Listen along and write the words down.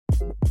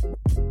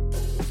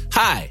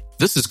Hi,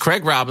 this is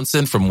Craig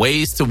Robinson from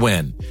Ways to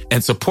Win,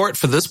 and support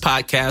for this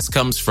podcast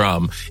comes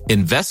from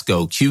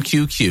Invesco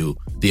QQQ,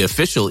 the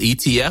official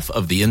ETF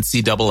of the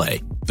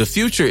NCAA. The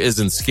future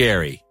isn't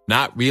scary.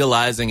 Not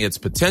realizing its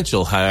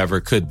potential,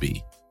 however, could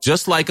be.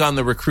 Just like on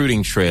the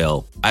recruiting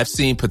trail, I've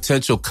seen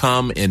potential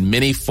come in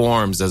many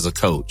forms as a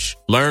coach.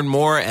 Learn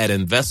more at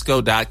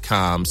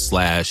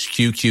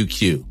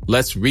Invesco.com/QQQ.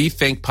 Let's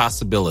rethink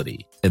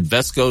possibility.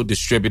 Invesco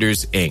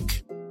Distributors,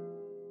 Inc.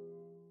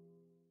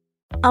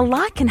 A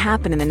lot can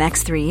happen in the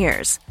next 3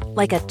 years.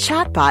 Like a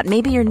chatbot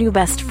may be your new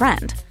best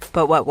friend.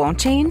 But what won't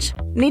change?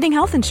 Needing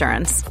health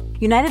insurance.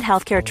 United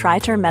Healthcare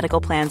Tri-Term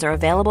Medical Plans are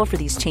available for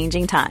these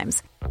changing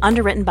times.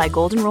 Underwritten by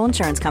Golden Rule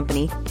Insurance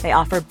Company, they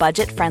offer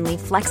budget-friendly,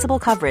 flexible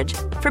coverage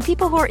for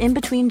people who are in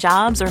between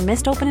jobs or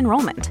missed open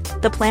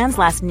enrollment. The plans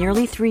last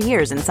nearly 3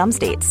 years in some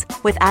states,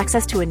 with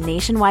access to a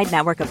nationwide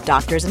network of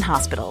doctors and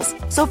hospitals.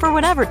 So for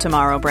whatever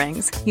tomorrow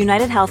brings,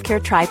 United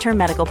Healthcare Tri-Term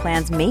Medical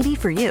Plans may be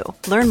for you.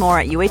 Learn more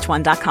at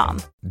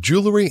uh1.com.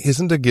 Jewelry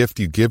isn't a gift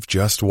you give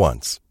just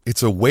once.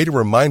 It's a way to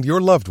remind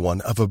your loved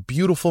one of a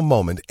beautiful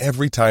moment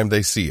every time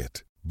they see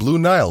it. Blue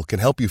Nile can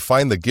help you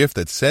find the gift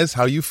that says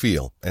how you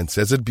feel and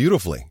says it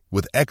beautifully,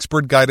 with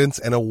expert guidance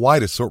and a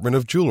wide assortment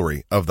of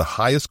jewelry of the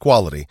highest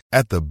quality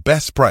at the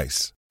best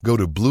price. Go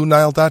to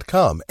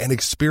BlueNile.com and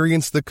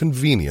experience the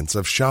convenience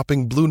of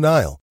shopping Blue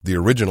Nile, the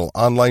original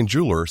online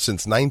jeweler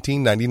since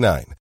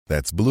 1999.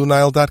 That's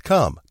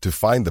BlueNile.com to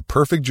find the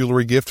perfect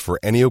jewelry gift for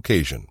any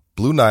occasion.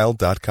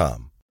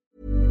 BlueNile.com.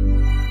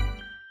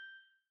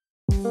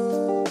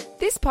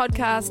 This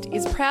podcast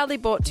is proudly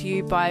brought to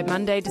you by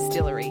Monday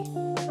Distillery.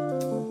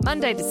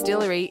 Monday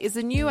Distillery is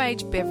a new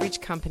age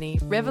beverage company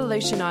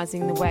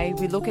revolutionising the way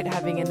we look at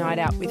having a night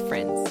out with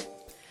friends.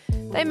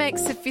 They make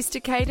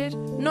sophisticated,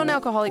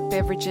 non-alcoholic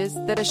beverages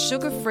that are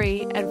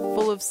sugar-free and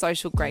full of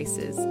social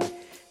graces.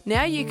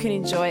 Now you can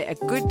enjoy a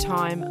good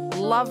time,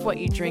 love what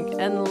you drink,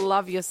 and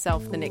love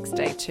yourself the next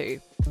day too.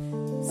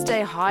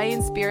 Stay high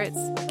in spirits,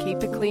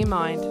 keep a clear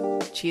mind.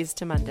 Cheers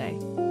to Monday.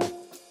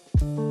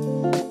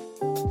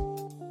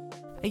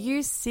 Are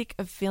you sick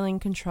of feeling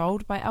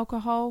controlled by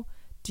alcohol?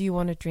 Do you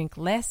want to drink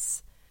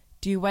less?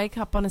 Do you wake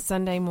up on a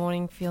Sunday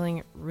morning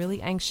feeling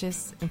really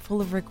anxious and full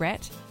of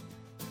regret?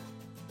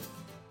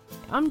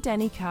 I'm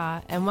Danny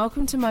Carr, and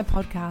welcome to my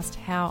podcast,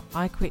 How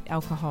I Quit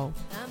Alcohol.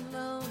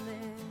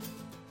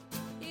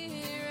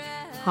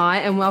 Hi,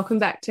 and welcome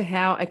back to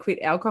How I Quit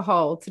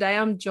Alcohol. Today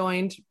I'm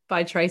joined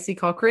by Tracy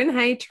Cochran.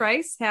 Hey,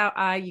 Trace, how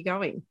are you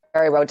going?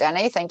 Very well,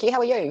 Danny. Thank you. How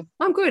are you?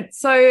 I'm good.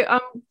 So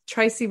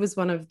Tracy was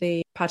one of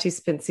the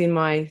participants in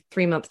my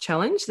 3-month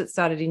challenge that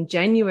started in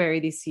January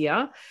this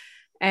year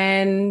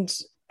and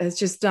has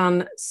just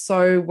done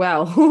so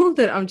well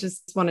that I'm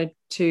just wanted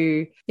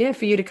to,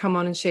 for you to come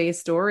on and share your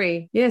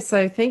story. Yeah,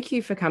 so thank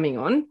you for coming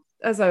on.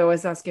 As I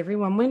always ask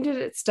everyone, when did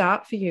it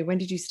start for you? When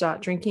did you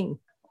start drinking?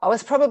 I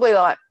was probably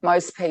like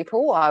most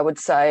people. I would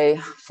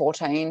say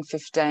 14,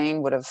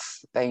 15 would have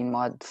been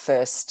my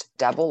first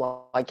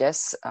dabble, I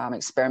guess,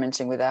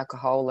 experimenting with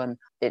alcohol. And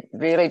it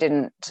really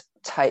didn't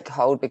take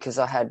hold because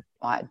I had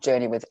my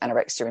journey with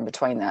anorexia in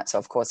between that. So,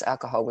 of course,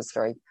 alcohol was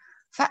very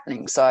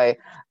fattening. So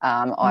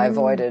I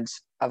avoided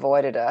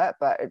it,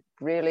 but it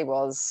really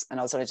was, and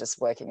I was only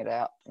just working it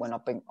out when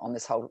I've been on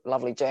this whole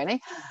lovely journey,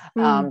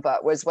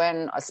 but was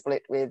when I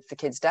split with the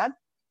kid's dad.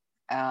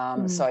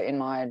 So in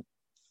my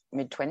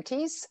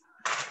mid-20s,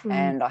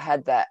 and I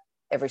had that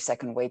every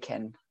second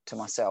weekend to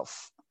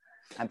myself.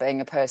 And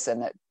being a person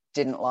that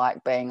didn't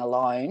like being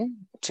alone,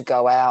 to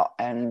go out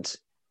and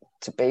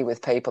to be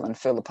with people and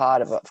feel a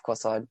part of it, of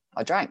course I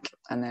drank,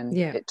 and then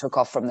it took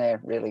off from there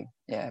really,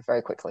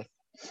 very quickly.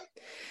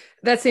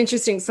 That's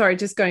interesting. Sorry,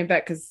 just going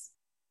back, because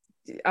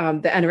the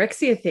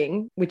anorexia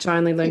thing, which I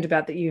only learned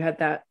about, that you had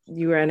that,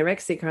 you were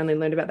anorexic, I only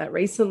learned about that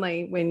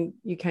recently when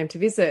you came to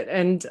visit.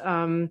 And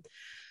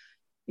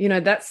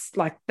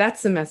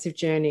that's a massive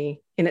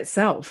journey in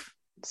itself.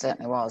 It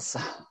certainly was.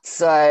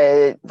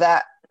 So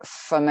that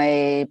for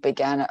me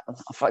began,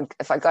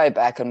 if I go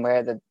back and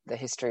where the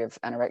history of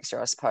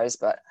anorexia, I suppose,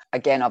 but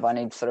again, I've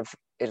only sort of,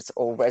 it's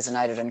all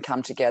resonated and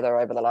come together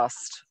over the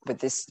last, with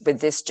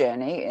this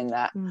journey, in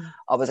that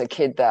I was a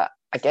kid that,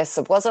 I guess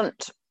it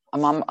wasn't a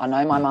mum. I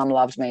know my mum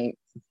loved me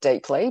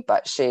deeply,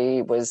 but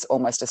she was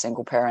almost a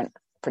single parent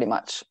pretty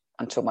much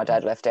until my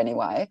dad left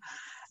anyway.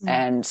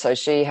 And so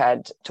she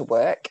had to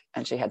work,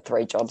 and she had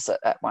 3 jobs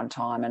at one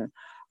time. And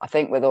I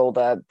think with all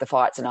the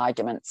fights and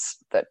arguments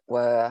that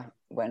were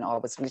when I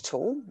was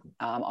little,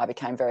 I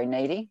became very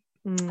needy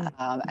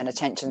and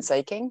attention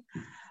seeking.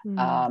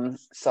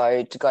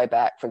 So to go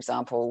back, for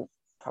example,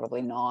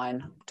 probably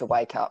 9, to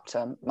wake up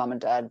to mum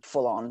and dad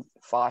full on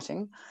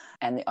fighting.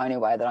 And the only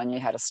way that I knew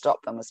how to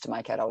stop them was to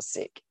make out I was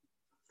sick.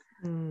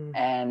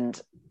 And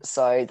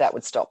so that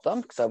would stop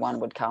them. So one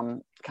would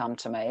come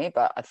to me,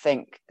 but I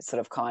think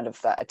sort of kind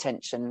of that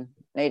attention,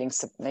 needing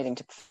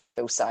to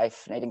feel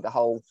safe, needing the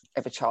whole,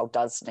 every child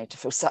does need to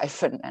feel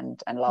safe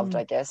and loved,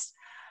 I guess.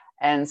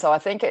 And so I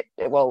think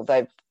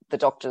the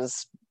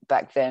doctors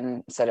back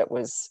then said it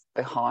was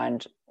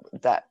behind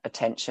that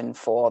attention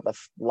for the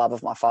love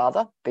of my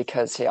father,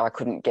 because he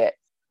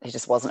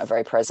just wasn't a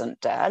very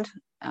present dad.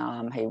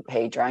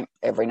 He drank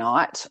every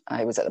night.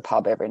 He was at the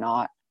pub every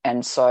night.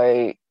 And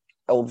so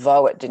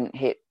although it didn't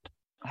hit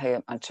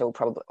him until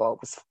probably, it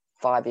was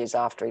 5 years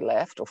after he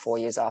left, or 4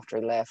 years after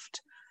he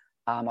left,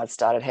 I'd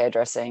started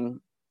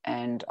hairdressing,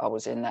 and I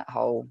was in that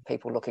whole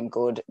people looking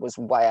good. It was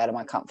way out of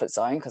my comfort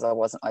zone because I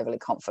wasn't overly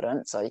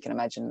confident. So you can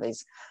imagine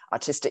these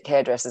artistic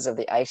hairdressers of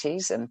the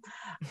 80s and,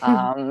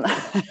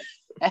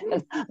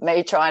 and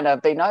me trying to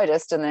be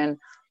noticed. And then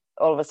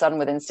all of a sudden,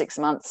 within 6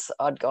 months,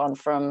 I'd gone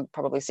from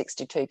probably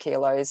 62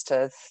 kilos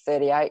to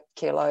 38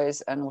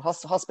 kilos and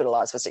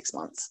hospitalised for 6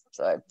 months.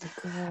 So,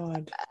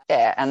 God.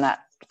 Yeah, and that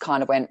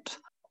kind of went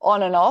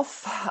on and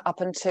off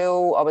up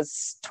until I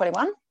was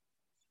 21,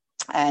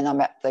 and I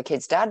met the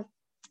kid's dad,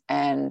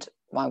 and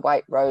my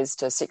weight rose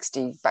to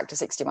back to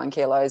 61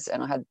 kilos,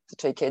 and I had the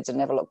 2 kids and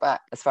never looked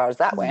back as far as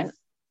that went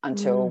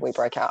until we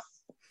broke up.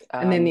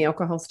 And then the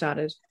alcohol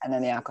started.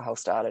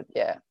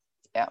 Yeah.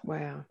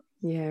 Wow.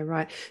 Yeah,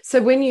 right. So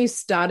when you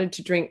started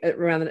to drink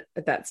around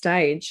at that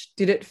stage,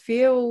 did it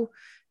feel,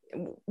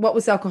 what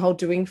was alcohol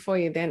doing for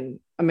you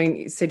then? I mean,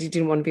 you said you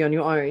didn't want to be on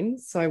your own.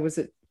 So was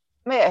it?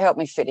 It helped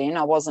me fit in.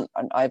 I wasn't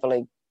an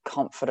overly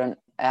confident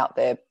out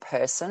there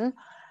person.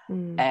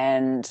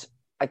 And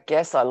I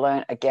guess I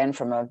learned again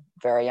from a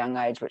very young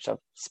age, which I've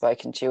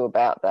spoken to you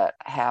about, that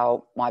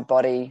how my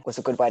body was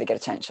a good way to get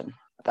attention.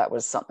 That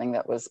was something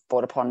that was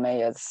brought upon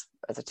me as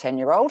a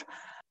 10-year-old.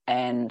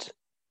 And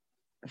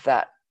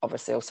that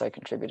obviously also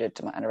contributed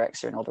to my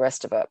anorexia and all the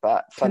rest of it.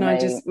 But for me,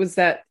 was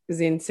that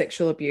in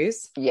sexual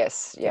abuse?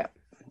 Yes. Yeah.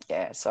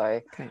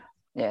 So,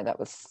 that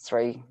was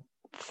three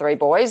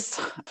boys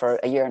for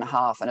a year and a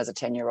half. And as a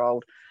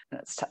 10-year-old, and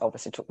it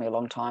obviously took me a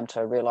long time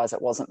to realise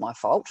it wasn't my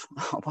fault.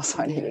 I was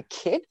only a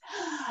kid.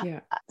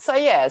 Yeah.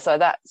 So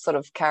that sort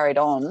of carried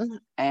on.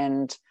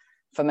 And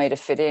for me to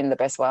fit in, the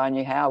best way I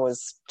knew how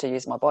was to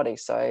use my body.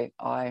 So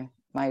I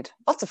made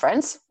lots of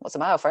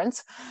male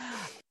friends.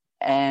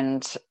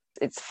 And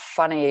it's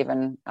funny,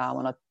 even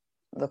when I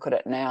look at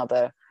it now,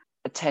 the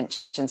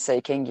attention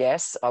seeking,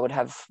 yes, I would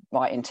have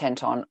my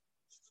intent on,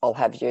 I'll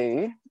have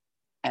you.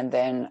 And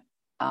then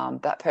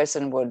that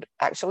person would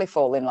actually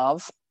fall in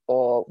love,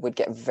 or would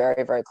get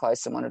very, very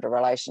close and wanted a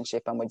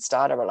relationship, and we'd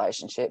start a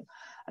relationship.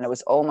 And it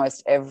was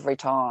almost every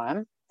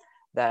time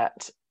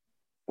that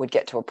we'd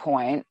get to a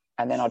point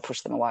and then I'd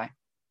push them away.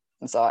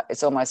 And so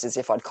it's almost as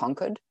if I'd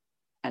conquered.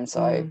 And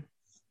so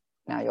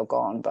now you're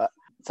gone. But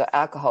so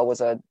alcohol was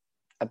a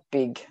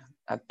big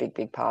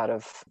part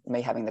of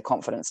me having the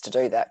confidence to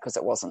do that, because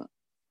it wasn't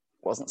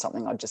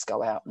something I'd just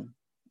go out and,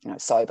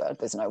 sober.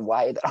 There's no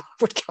way that I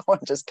would go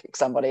and just pick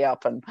somebody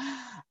up and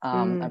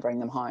bring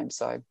them home.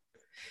 So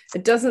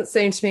it doesn't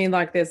seem to me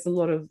like there's a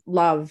lot of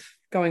love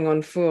going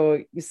on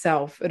for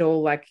yourself at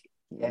all, like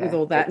with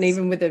all that. And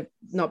even with the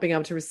not being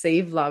able to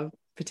receive love,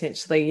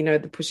 potentially,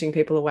 the pushing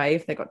people away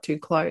if they got too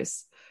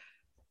close.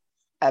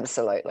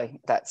 Absolutely.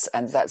 That's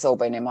all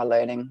been in my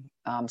learning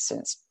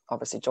since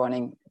obviously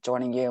joining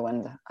you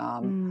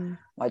and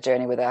my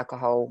journey with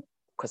alcohol,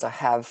 because I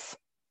have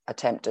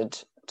attempted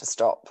to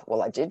stop.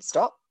 Well, I did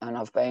stop, and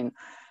I've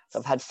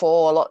had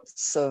 4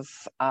 lots of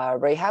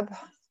rehab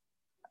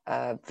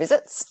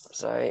visits.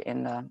 So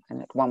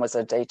one was 2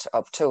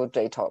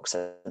 detox,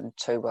 and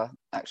 2 were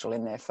actually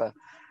in there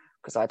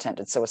because I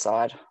attempted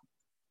suicide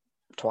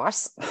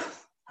twice.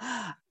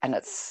 And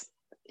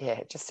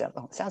it just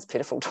sounds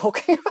pitiful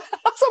talking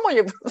about someone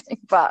you think,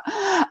 but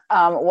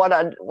what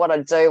I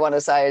do want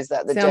to say is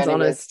that the sounds journey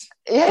honest.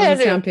 It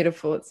doesn't sound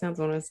pitiful. It sounds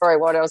honest. Sorry,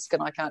 what else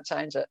I can't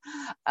change it.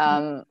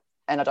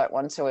 And I don't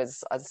want to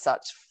as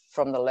such,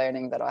 from the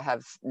learning that I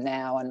have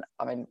now. And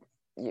I mean,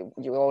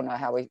 you all know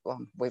how we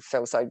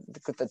feel so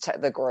good.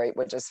 The group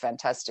were just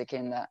fantastic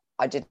in that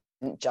I didn't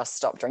just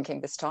stop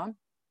drinking this time,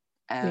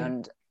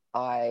 and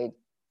I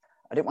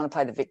didn't want to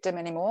play the victim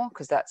anymore,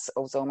 because it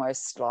was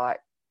almost like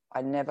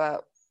I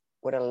never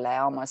would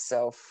allow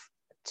myself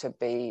to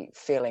be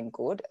feeling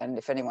good. And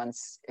if anyone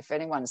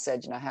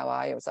said, how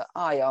are you? I was like,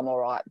 oh yeah, I'm all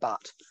right,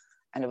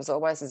 and it was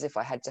always as if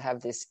I had to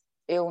have this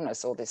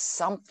illness or this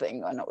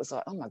something, and it was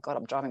like, oh my God,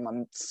 I'm driving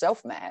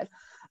myself mad.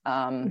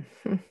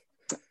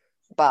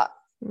 But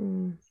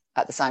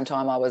at the same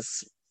time,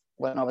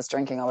 when I was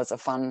drinking,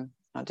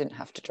 I didn't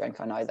have to drink,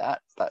 I know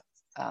that, but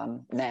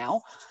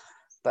now,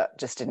 but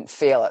just didn't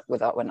feel it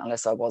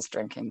unless I was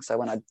drinking. So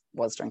when I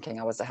was drinking,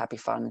 I was a happy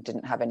fun,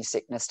 didn't have any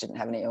sickness, didn't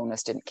have any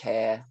illness, didn't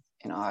care.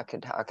 I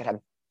could have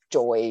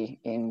joy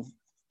in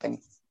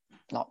being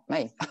not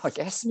me, I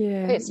guess.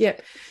 Yeah.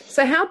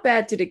 So how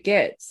bad did it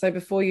get? So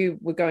before you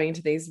were going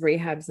into these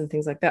rehabs and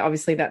things like that,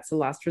 obviously that's the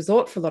last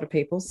resort for a lot of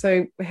people.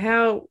 So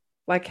how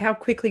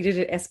quickly did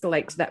it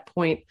escalate to that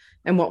point,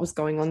 and what was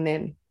going on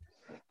then?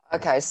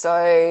 Okay,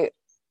 so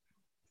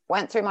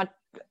went through my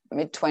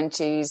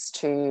mid-20s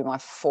to my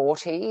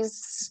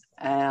 40s,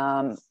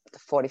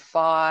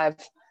 45,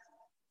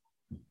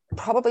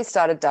 probably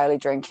started daily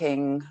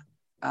drinking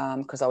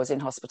because I was in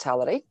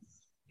hospitality.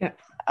 Yeah.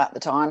 at the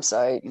time.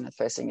 So, the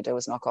first thing you do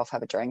was knock off,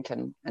 have a drink,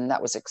 and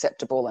that was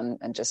acceptable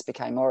and just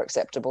became more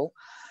acceptable.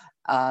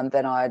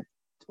 Then I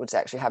would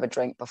actually have a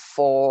drink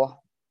before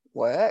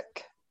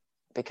work,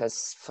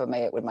 because for me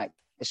it would make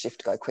the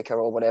shift go quicker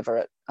or whatever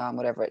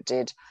it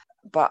did.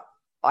 But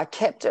I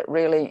kept it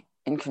really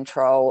in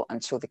control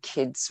until the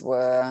kids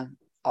were,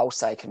 I'll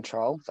say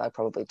control, they'll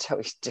probably tell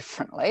you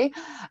differently,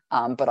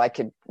 but I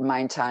could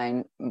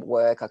maintain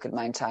work, I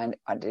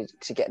did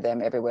to get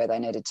them everywhere they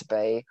needed to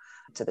be,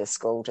 to their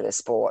school, to their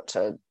sport,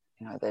 to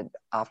their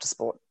after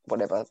sport,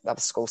 whatever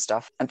other school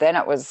stuff. And then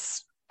it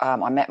was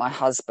I met my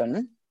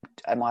husband,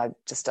 and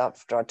just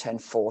after I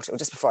turned 40, or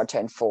just before I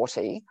turned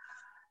 40,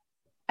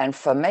 and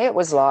for me it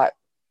was like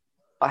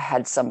I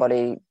had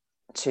somebody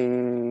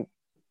to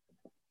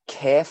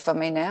care for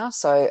me now.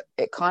 So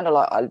it kind of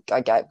like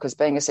I gave, because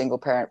being a single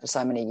parent for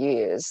so many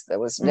years, there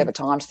was never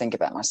time to think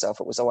about myself.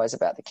 It was always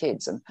about the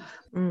kids. And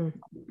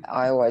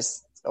I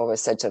always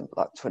said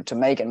to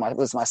Megan,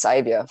 was my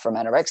savior from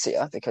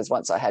anorexia, because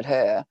once I had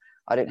her,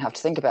 I didn't have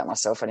to think about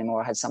myself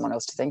anymore. I had someone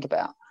else to think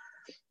about.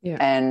 Yeah.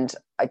 And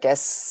I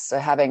guess so,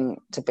 having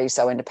to be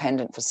so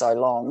independent for so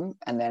long,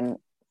 and then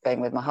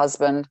being with my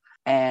husband,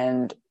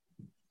 and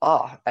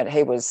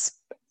he was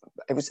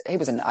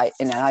an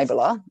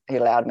enabler. He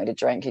allowed me to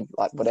drink. He'd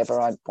like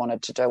whatever I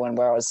wanted to do, and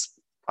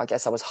I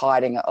guess I was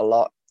hiding it a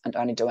lot and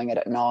only doing it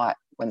at night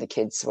when the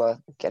kids were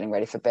getting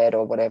ready for bed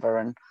or whatever.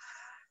 And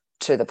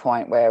to the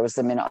point where it was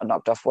the minute I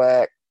knocked off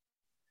work,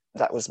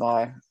 that was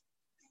my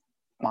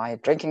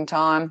drinking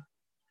time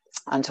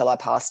until I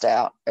passed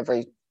out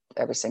every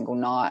single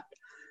night.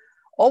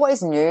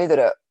 Always knew that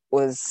it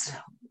was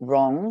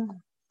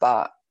wrong,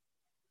 but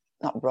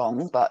not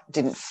wrong, but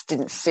didn't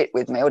fit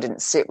with me or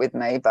didn't sit with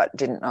me, but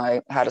didn't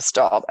know how to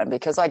stop. And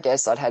because I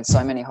guess I'd had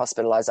so many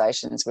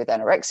hospitalizations with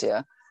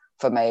anorexia,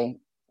 for me,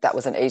 that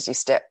was an easy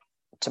step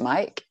to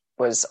make.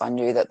 Was I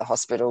knew that the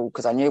hospital,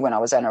 because I knew when I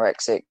was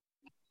anorexic,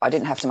 I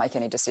didn't have to make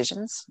any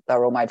decisions. They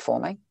were all made for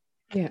me.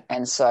 Yeah.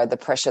 And so the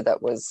pressure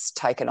that was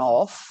taken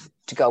off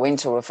to go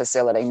into a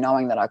facility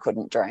knowing that I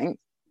couldn't drink,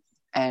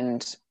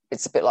 and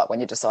it's a bit like when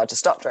you decide to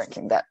stop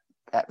drinking, that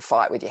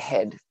fight with your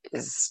head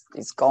is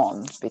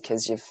gone,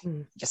 because you've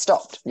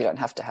stopped. You don't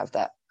have to have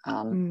that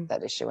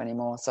that issue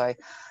anymore. So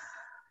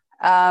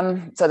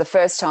the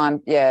first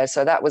time,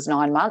 so that was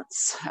 9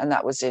 months, and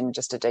that was in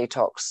just a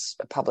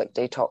public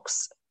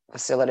detox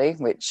facility,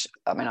 which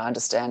I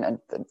understand, and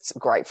it's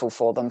grateful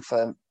for them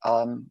for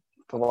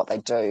what they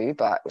do,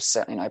 but it was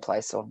certainly no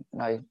place, or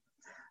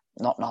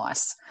not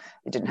nice.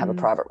 You didn't have a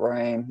private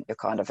room. It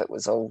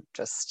was all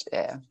just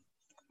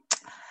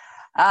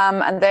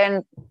and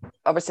then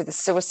obviously the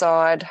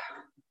suicide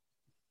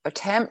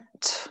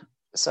attempt.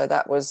 So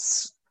that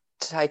was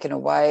taken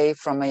away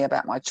from me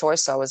about my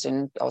choice. I was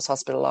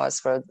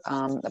hospitalised for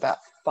about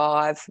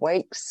 5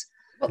 weeks.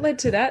 What led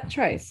to that,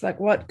 Trace?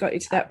 Like, what got you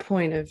to that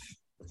point of?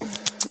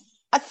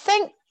 I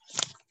think,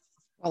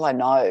 I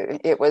know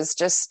it was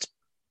just,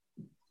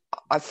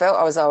 I felt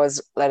I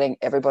was letting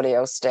everybody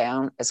else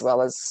down, as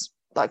well as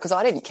because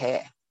I didn't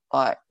care.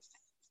 I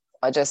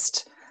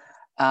just,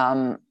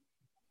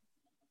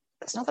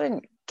 it's not that I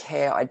didn't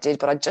care, I did,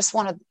 but I just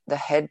wanted the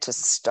head to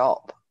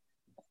stop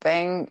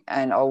being,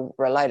 and I'll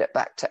relate it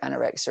back to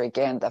anorexia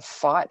again, the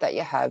fight that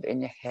you have in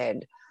your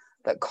head,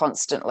 that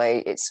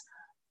constantly it's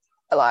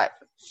like,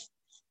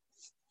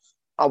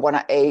 I want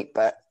to eat,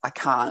 but I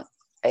can't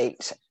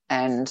eat.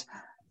 And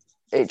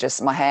it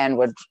just, my hand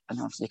would, I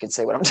don't know if you can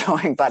see what I'm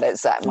doing, but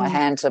it's that my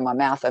hand to my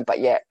mouth, but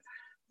yet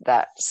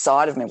that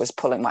side of me was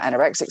pulling, my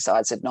anorexic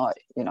side said, no,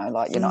 you're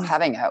not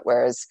having it.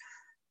 Whereas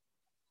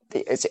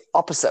it's the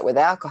opposite with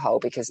alcohol,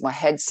 because my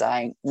head's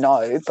saying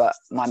no, but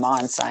my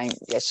mind's saying,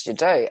 yes, you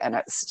do.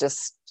 And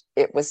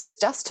it was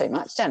just too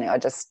much, Danny. I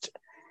just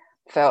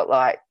felt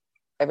like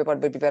everybody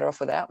would be better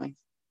off without me.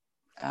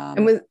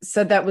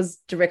 So that was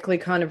directly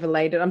kind of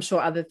related. I'm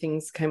sure other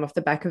things came off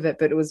the back of it,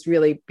 but it was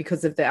really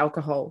because of the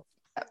alcohol.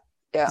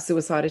 Yeah. The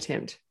suicide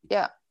attempt.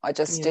 Yeah. I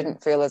just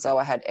didn't feel as though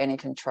I had any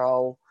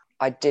control.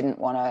 I didn't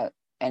want to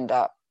end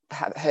up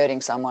hurting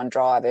someone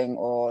driving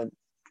or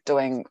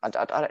doing, I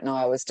don't know,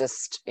 I was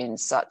just in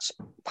such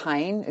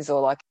pain is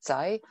all I could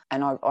say.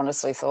 And I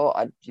honestly thought,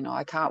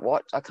 I can't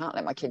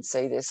let my kids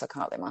see this. I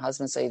can't let my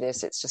husband see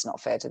this. It's just not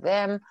fair to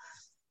them.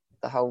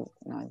 The whole,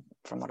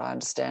 from what I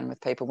understand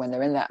with people, when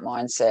they're in that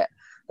mindset,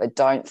 they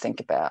don't think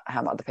about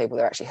how much the people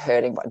they're actually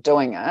hurting by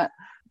doing it.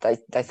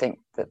 They think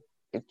that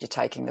you're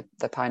taking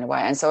the pain away.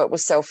 And so it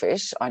was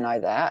selfish. I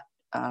know that.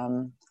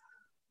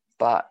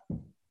 But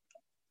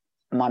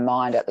my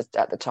mind at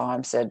the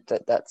time said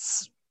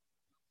that's,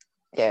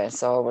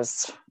 so I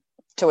was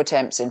 2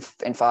 attempts in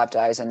 5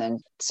 days, and then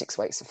 5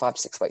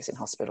 to 6 weeks in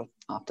hospital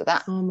after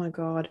that. Oh my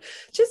God.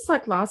 Just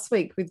like last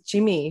week with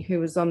Jimmy, who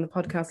was on the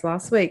podcast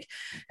last week,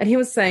 and he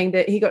was saying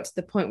that he got to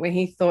the point where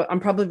he thought, I'm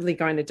probably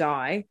going to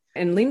die.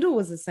 And Lyndall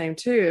was the same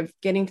too, of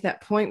getting to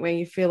that point where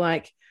you feel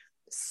like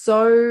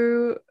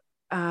so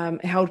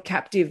held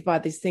captive by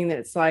this thing that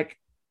it's like,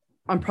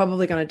 I'm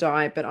probably going to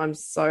die, but I'm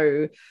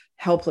so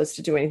helpless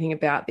to do anything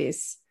about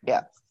this.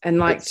 Yeah. And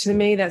like, to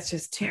me, that's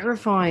just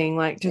terrifying.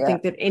 Like, to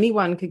think that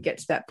anyone could get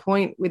to that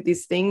point with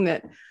this thing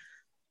that,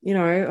 you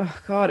know, oh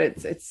God,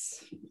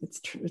 it's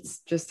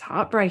just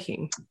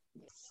heartbreaking.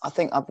 I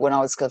think when I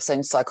was seeing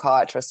a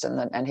psychiatrist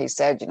and he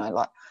said, you know,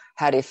 like,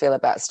 how do you feel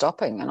about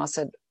stopping? And I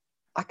said,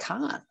 I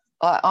can't.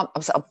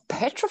 I'm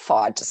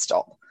petrified to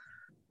stop.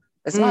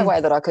 There's no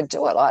way that I could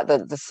do it. Like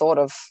the thought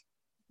of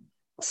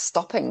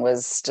stopping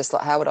was just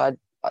like, how would I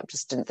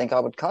just didn't think I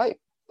would cope.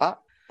 But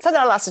so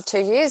that I lasted 2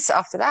 years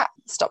after that,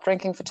 stopped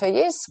drinking for 2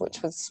 years,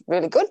 which was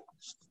really good.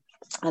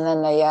 And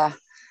then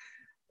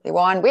the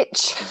wine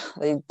witch,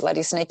 the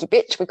bloody sneaky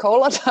bitch, we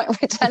call her, don't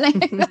we, Danny?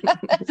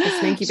 The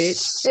sneaky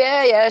bitch.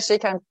 Yeah, she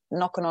came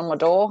knocking on my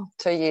door,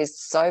 2 years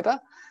sober.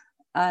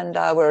 And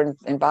we were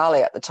in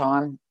Bali at the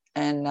time,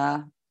 and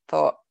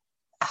thought,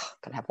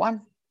 can I have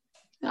one?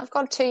 You know, I've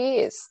got 2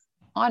 years.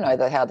 I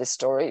know how this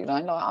story, you know,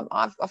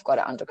 like I've got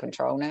it under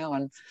control now.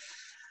 And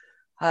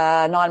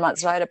 9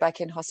 months later,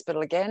 back in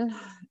hospital again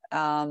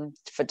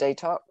for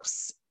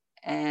detox,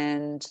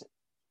 and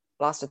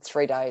lasted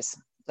 3 days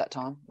that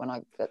time when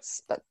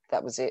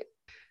that was it.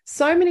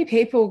 So many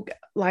people,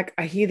 like,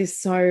 I hear this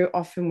so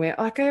often where,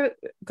 like, I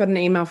got an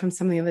email from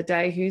someone the other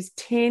day who's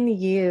 10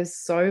 years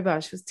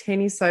sober. She was 10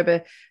 years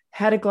sober,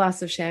 had a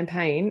glass of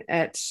champagne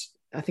at,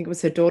 I think it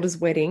was her daughter's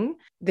wedding.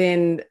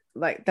 Then,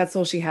 like, that's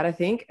all she had, I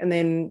think. And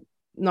then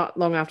not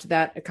long after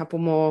that, a couple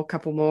more,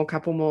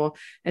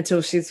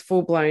 until she's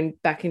full blown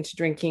back into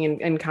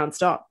drinking and can't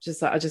stop.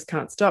 Just like, I just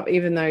can't stop,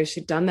 even though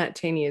she'd done that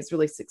 10 years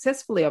really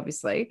successfully,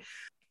 obviously,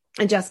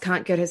 and just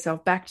can't get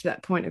herself back to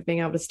that point of being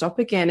able to stop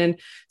again. And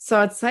so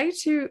I'd say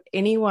to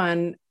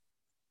anyone,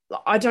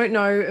 I don't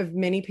know of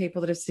many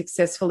people that have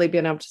successfully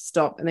been able to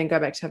stop and then go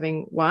back to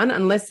having one,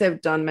 unless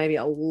they've done maybe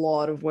a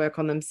lot of work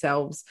on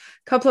themselves.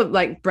 A couple of,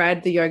 like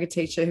Brad, the yoga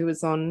teacher who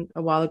was on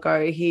a while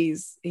ago,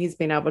 he's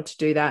been able to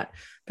do that,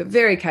 but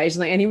very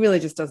occasionally, and he really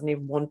just doesn't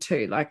even want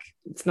to. Like,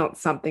 it's not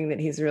something that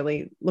he's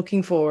really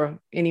looking for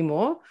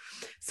anymore.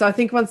 So I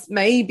think once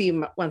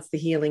the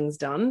healing's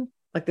done,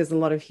 like there's a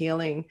lot of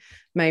healing,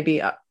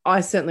 maybe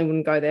I certainly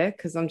wouldn't go there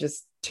because I'm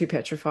just too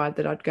petrified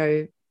that I'd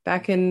go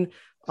back, and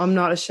I'm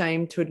not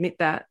ashamed to admit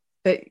that.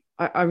 But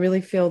I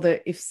really feel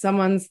that if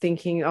someone's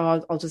thinking,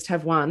 oh, I'll just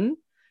have one,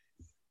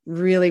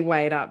 really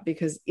weigh it up,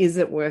 because is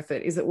it worth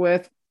it? Is it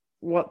worth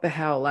what the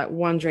hell? Like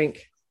one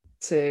drink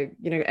to,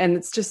 you know, and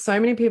it's just so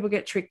many people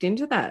get tricked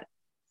into that.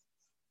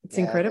 It's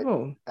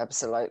incredible.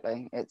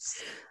 Absolutely.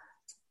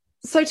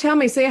 So tell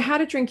me, so you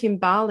had a drink in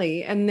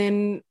Bali, and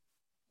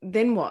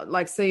then what?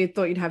 Like, so you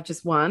thought you'd have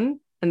just one,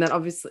 and then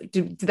obviously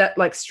did that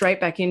like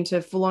straight back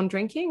into full on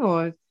drinking,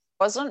 or?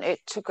 Wasn't it?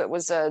 It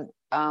was a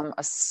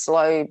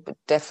slow but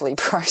definitely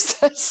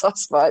process, I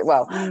suppose.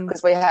 Well,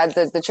 because we had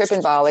the trip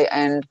in Bali,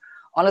 and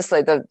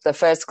honestly, the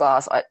first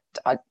glass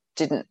I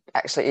didn't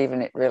actually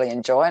even really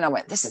enjoy, and I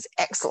went, this is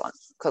excellent,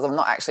 because I'm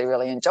not actually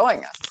really enjoying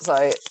it,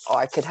 so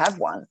I could have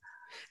one.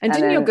 And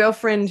didn't your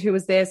girlfriend who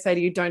was there say to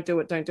you, don't do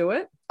it?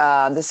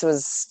 This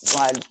was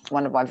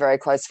one of my very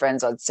close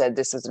friends. I'd said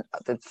this was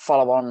the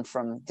follow-on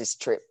from this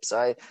trip.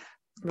 So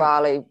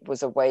Bali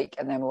was a week,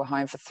 and then we were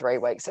home for 3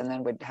 weeks, and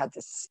then we'd had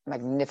this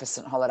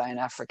magnificent holiday in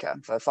Africa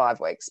for 5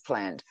 weeks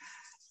planned.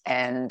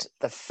 And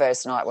the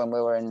first night when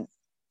we were in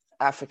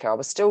Africa, I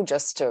was still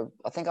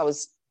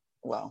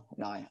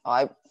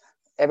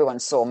everyone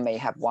saw me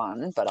have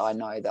one, but I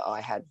know that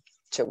I had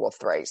 2 or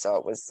 3, so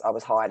I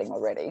was hiding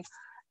already.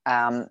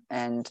 And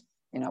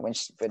you know, when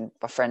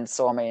my friend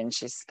saw me, and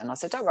I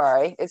said, don't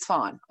worry, it's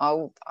fine.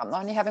 I'm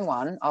only having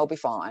one. I'll be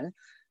fine.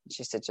 And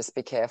she said, just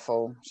be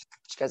careful.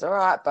 She goes, all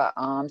right, but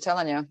I'm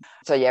telling you.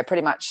 So yeah,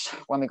 pretty much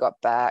when we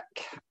got back,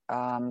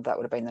 that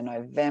would have been the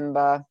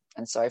November.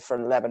 And so for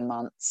 11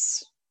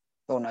 months,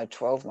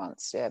 12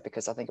 months. Yeah.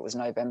 Because I think it was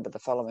November the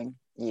following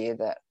year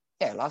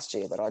last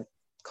year that I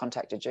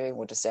contacted you,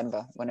 or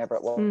December, whenever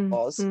it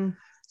was.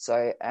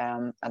 So,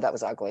 and that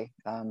was ugly.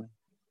 I'm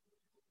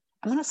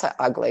going to say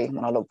ugly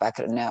when I look back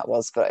at it now, it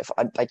was, but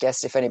I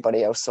guess if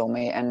anybody else saw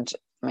me, and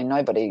I mean,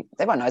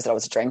 everyone knows that I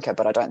was a drinker,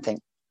 but I don't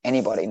think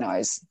anybody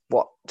knows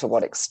to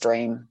what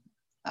extreme,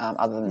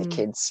 other than the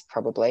kids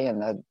probably,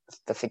 and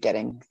the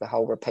forgetting, the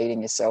whole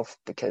repeating yourself,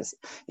 because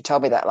you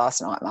told me that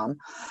last night, Mum.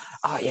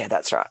 Oh yeah,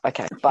 that's right.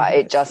 Okay. But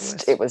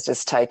it was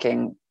just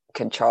taking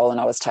control, and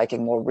I was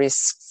taking more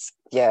risks.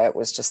 Yeah, it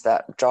was just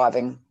that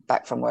driving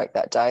back from work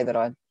that day that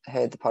I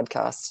heard the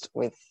podcast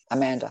with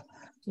Amanda.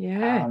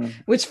 Yeah,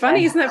 which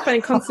funny, isn't that funny?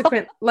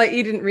 Consequent, like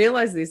you didn't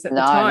realize this at the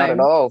time. No, not at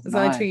all. It was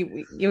only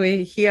until you were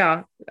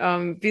here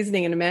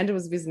visiting, and Amanda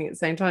was visiting at the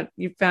same time.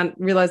 You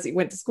realized that you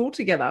went to school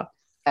together.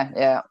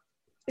 Yeah.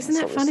 Isn't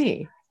that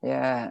funny?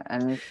 Yeah,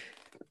 and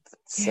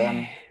it's,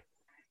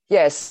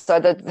 so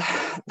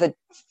the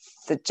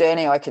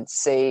journey I could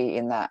see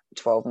in that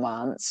 12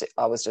 months,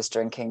 I was just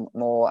drinking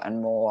more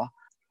and more.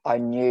 I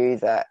knew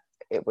that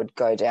it would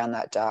go down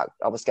that dark.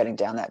 I was getting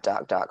down that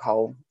dark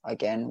hole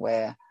again,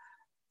 where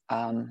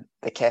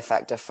the care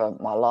factor for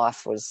my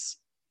life was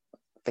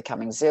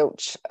becoming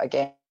zilch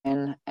again,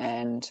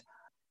 and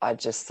I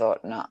just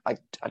thought, no, I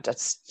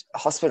just,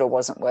 hospital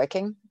wasn't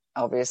working,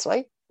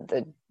 obviously.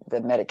 The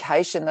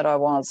medication that I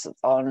was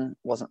on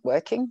wasn't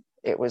working.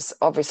 It was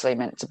obviously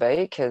meant to be,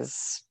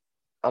 because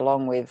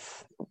along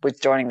with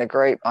joining the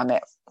group, I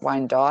met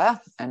Wayne Dyer,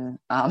 and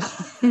how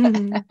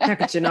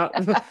could you not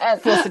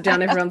force it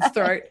down everyone's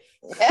throat?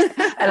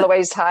 and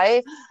Louise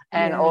Hay,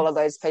 and all of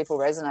those people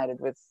resonated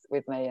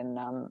with me, and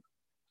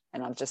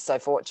I'm just so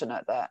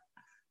fortunate that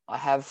I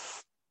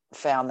have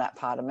found that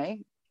part of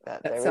me,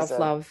 that there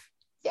self-love.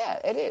 Yeah,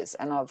 it is,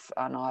 and I've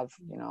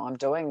I'm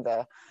doing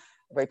the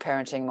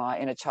reparenting my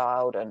inner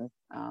child, and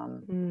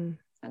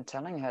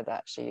telling her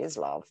that she is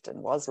loved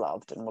and was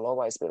loved and will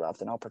always be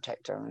loved, and I'll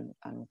protect her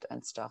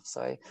and stuff.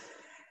 So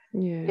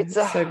yeah, it's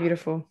so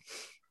beautiful.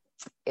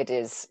 It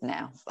is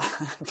now.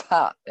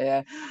 But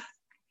yeah,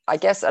 I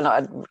guess, and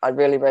I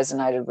really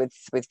resonated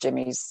with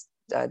Jimmy's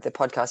the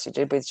podcast you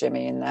did with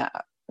Jimmy, in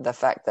that the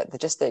fact that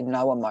just the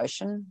no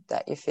emotion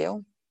that you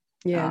feel.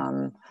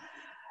 And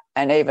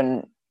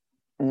even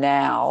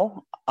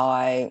now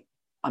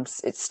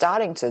it's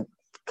starting to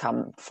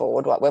come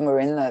forward. Like when we were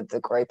in the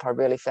group, I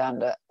really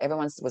found that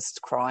everyone was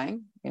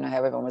crying, how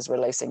everyone was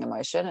releasing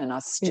emotion, and I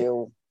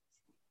still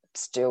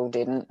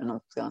didn't. And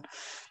I'm going,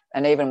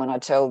 and even when I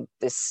tell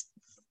this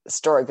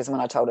story, because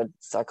when I told a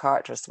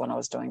psychiatrist when I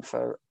was doing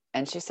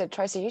and she said,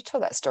 Tracy, you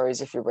tell that story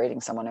as if you're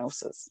reading someone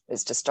else's.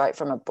 It's just straight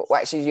from a book. Well,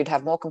 actually, you'd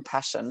have more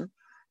compassion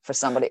for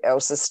somebody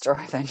else's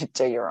story than you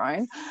do your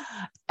own.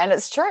 And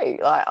it's true.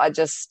 Like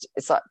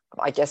it's like,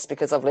 I guess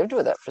because I've lived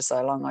with it for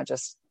so long,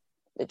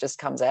 it just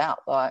comes out.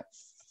 Like,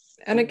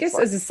 and I guess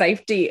as a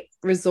safety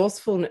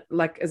resourceful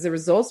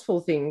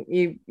thing,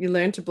 you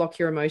learn to block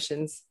your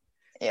emotions,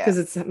 because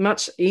it's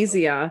much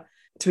easier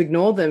to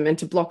ignore them and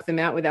to block them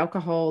out with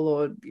alcohol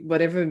or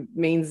whatever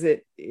means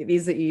it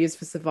is that you use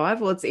for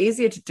survival. It's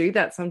easier to do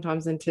that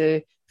sometimes than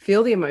to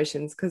feel the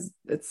emotions, because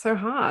it's so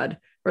hard,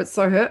 or it's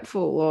so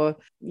hurtful, or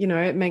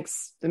it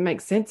makes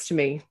sense to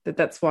me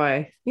that's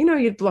why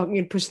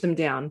you'd push them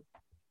down.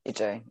 You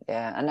do,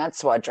 yeah. And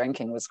that's why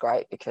drinking was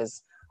great,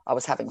 because I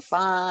was having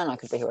fun, I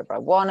could be whoever I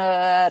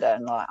wanted,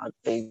 and like I'd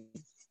be,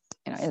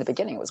 in the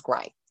beginning it was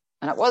great,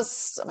 and it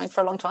was,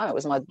 for a long time it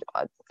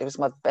was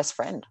my best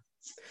friend.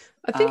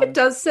 I think it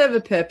does serve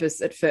a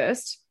purpose at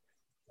first.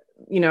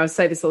 I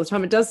say this all the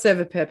time. It does serve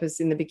a purpose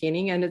in the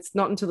beginning, and it's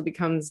not until it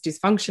becomes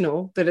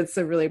dysfunctional that it's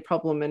a really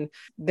problem, and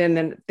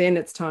then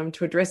it's time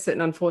to address it.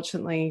 And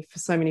unfortunately, for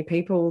so many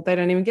people, they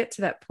don't even get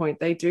to that point.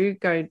 They do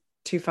go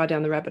too far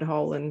down the rabbit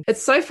hole. And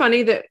it's so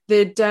funny that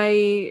the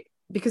day,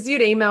 because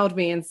you'd emailed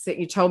me and said,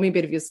 you told me a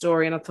bit of your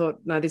story, and I thought,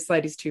 no, this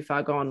lady's too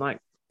far gone. Like,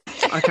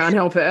 I can't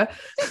help her.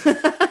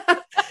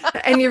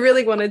 And you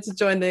really wanted to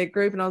join the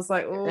group, and I was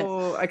like,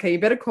 oh, okay, you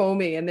better call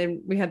me. And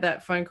then we had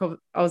that phone call.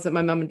 I was at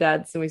my mum and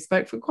dad's, and we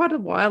spoke for quite a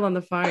while on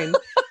the phone.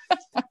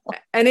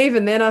 And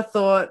even then I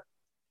thought,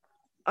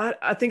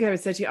 I think I would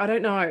say to you, I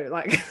don't know,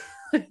 like,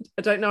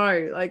 I don't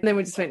know. Like, and then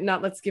we just went, no,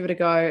 let's give it a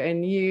go.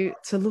 And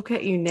to look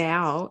at you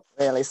now.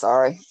 Really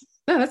sorry.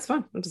 No, that's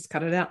fine. I'll just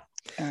cut it out.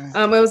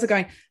 Where was it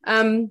going?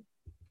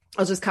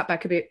 I'll just cut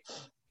back a bit.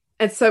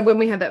 And so when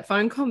we had that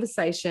phone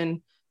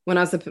conversation, when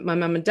I was at my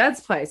mum and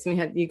dad's place,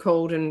 and you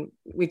called and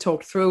we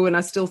talked through, and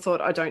I still thought,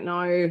 I don't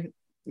know,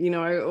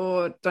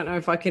 or don't know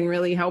if I can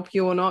really help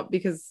you or not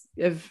because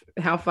of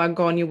how far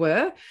gone you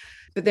were.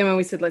 But then when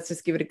we said, let's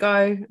just give it a go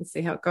and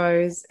see how it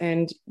goes.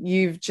 And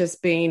you've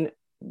just been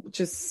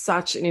just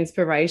such an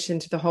inspiration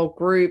to the whole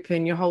group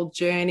and your whole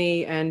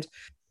journey. And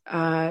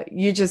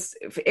you just,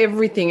 for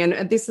everything.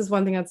 And this is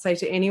one thing I'd say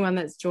to anyone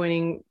that's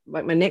joining,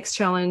 like my next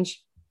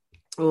challenge,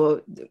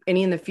 or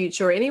any in the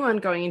future, or anyone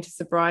going into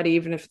sobriety,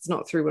 even if it's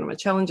not through one of my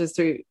challenges,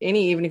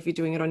 even if you're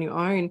doing it on your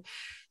own,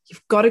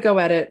 you've got to go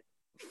at it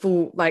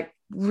full, like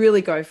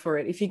really go for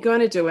it. If you're going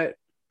to do it,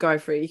 go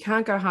for it. You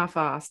can't go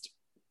half-assed.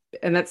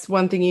 And that's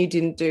one thing you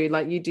didn't do.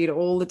 Like, you did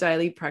all the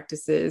daily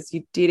practices,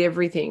 you did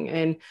everything.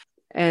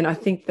 And I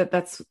think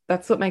that's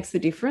what makes the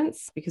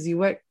difference, because you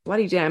work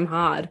bloody damn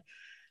hard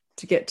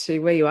to get to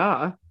where you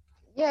are.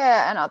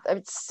 Yeah. And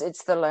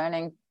it's the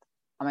learning.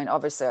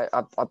 Obviously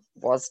I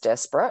was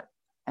desperate.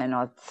 And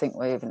I think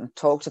we even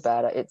talked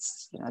about it.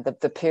 It's,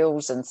 the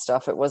pills and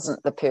stuff. It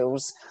wasn't the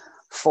pills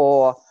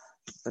for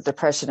the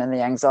depression and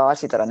the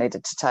anxiety that I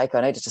needed to take.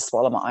 I needed to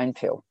swallow my own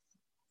pill.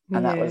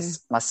 And that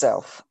was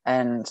myself.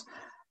 And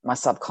my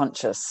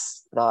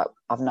subconscious, like,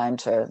 I've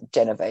named her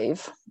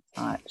Genevieve.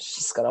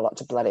 She's got a lot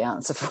to bloody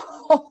answer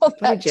for,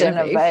 that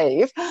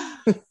Genevieve.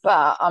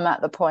 But I'm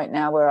at the point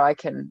now where I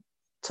can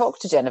talk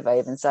to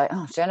Genevieve and say,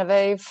 oh,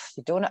 Genevieve,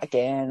 you're doing it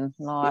again.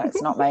 No,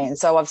 it's not me. And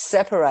so I've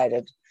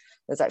separated.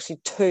 There's actually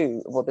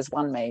two. Well, there's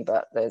one me,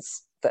 but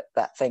there's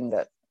that thing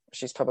that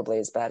she's probably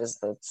as bad as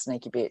the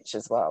sneaky bitch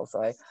as well.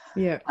 So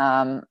yeah.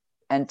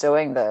 And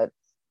doing the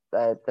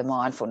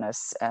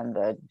mindfulness and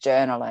the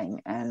journaling,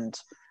 and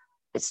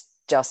it's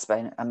just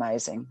been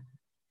amazing.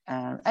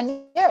 And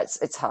yeah,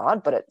 it's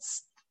hard, but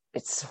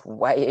it's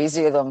way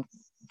easier than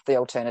the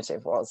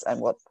alternative was, and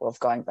what of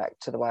going back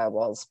to the way I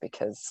was,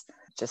 because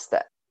just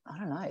that, I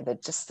don't know,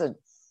 the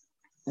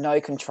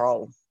no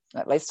control.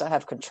 At least I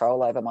have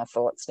control over my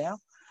thoughts now.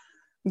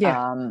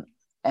 Yeah.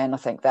 And I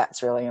think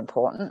that's really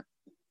important,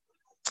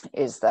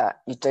 is that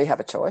you do have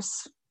a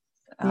choice.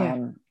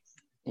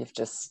 You've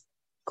just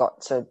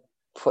got to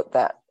put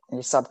that in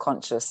your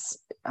subconscious,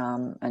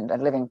 and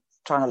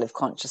trying to live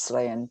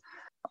consciously. And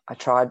I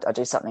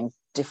do something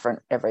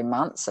different every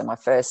month. So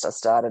I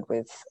started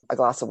with a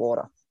glass of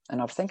water,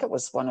 and I think it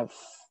was one of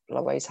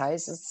Louise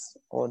Hayes's,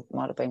 or it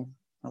might have been,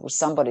 it was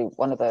somebody,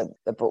 one of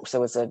the books.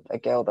 There was a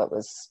girl that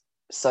was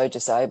so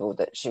disabled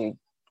that she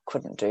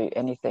couldn't do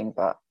anything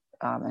but,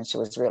 and she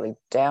was really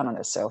down on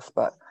herself,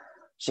 but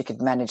she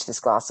could manage this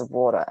glass of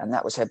water, and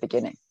that was her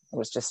beginning. It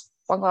was just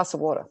one glass of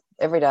water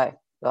every day.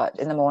 Like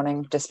in the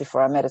morning, just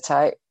before I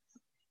meditate,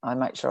 I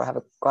make sure I have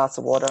a glass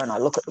of water, and I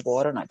look at the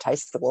water and I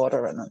taste the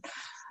water, and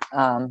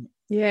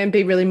and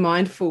be really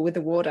mindful with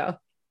the water.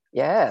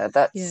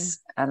 But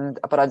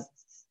I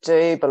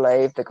do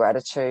believe the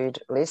gratitude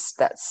list,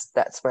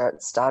 that's where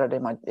it started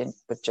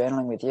with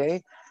journaling with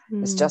you.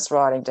 It's just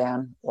writing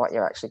down what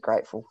you're actually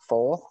grateful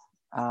for.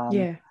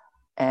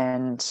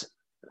 And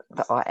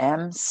the I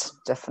ams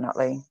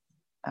definitely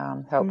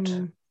are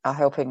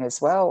helping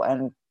as well.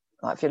 And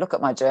like, if you look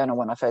at my journal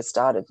when I first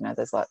started,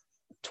 there's like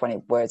 20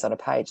 words on a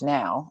page.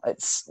 Now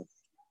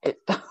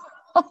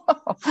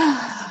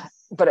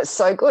but it's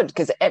so good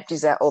because it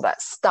empties out all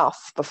that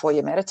stuff before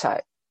you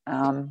meditate.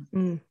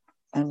 And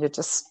you're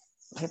just,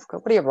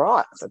 what do you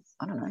write? So,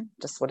 I don't know,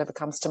 just whatever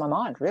comes to my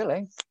mind,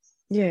 really.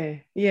 Yeah,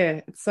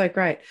 it's so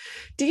great.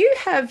 Do you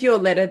have your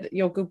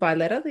goodbye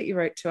letter that you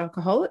wrote to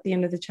alcohol at the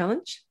end of the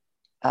challenge?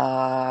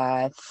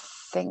 I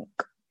think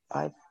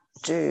I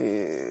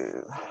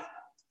do.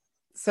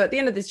 So at the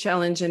end of this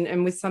challenge,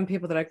 and with some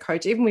people that I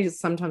coach, even we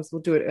sometimes will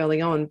do it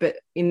early on, but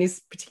in this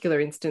particular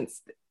instance,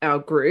 our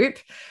group,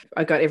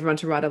 I got everyone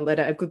to write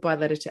a goodbye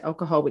letter to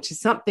alcohol, which is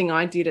something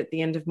I did at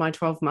the end of my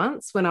 12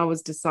 months when I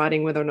was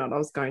deciding whether or not I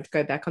was going to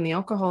go back on the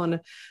alcohol.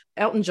 And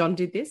Elton John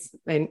did this.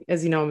 And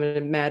as you know, I'm a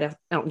mad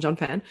Elton John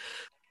fan.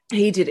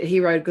 He did it.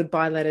 He wrote a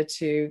goodbye letter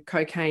to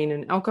cocaine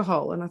and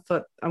alcohol. And I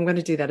thought, I'm going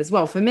to do that as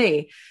well for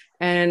me.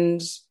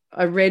 And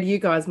I read you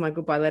guys my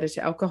goodbye letter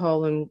to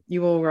alcohol, and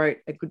you all wrote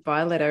a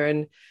goodbye letter,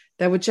 and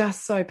they were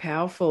just so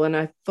powerful. And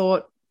I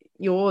thought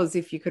yours,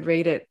 if you could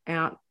read it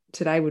out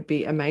today, would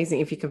be amazing,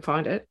 if you can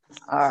find it.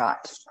 All right,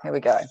 here we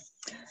go.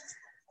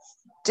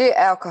 Dear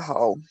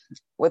alcohol,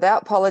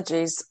 without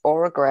apologies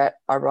or regret,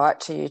 I write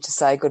to you to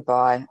say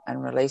goodbye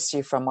and release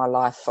you from my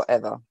life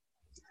forever.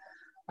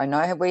 I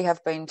know we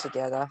have been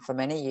together for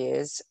many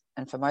years,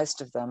 and for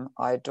most of them,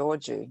 I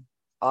adored you,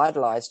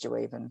 idolized you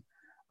even.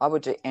 I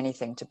would do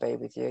anything to be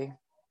with you.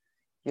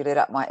 You lit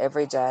up my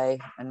every day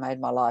and made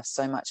my life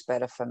so much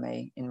better for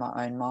me in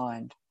my own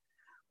mind.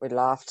 We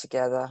laughed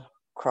together,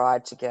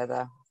 cried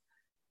together,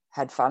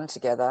 had fun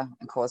together,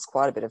 and caused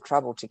quite a bit of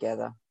trouble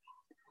together.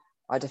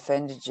 I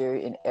defended you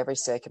in every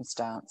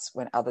circumstance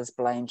when others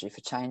blamed you for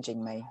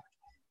changing me.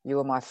 You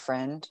were my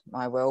friend,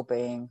 my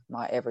well-being,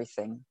 my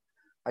everything.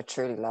 I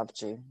truly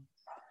loved you.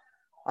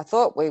 I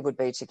thought we would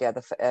be together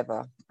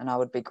forever, and I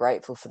would be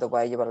grateful for the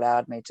way you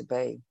allowed me to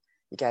be.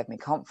 You gave me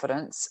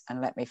confidence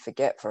and let me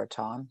forget for a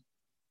time.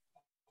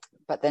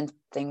 But then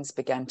things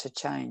began to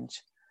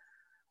change.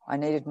 I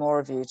needed more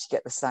of you to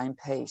get the same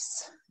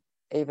peace.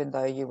 Even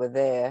though you were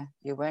there,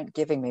 you weren't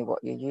giving me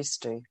what you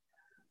used to.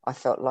 I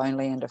felt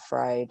lonely and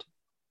afraid.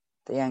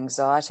 The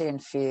anxiety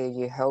and fear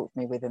you helped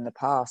me with in the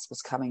past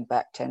was coming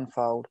back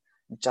tenfold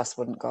and just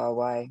wouldn't go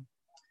away.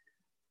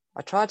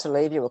 I tried to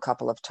leave you a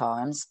couple of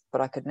times,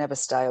 but I could never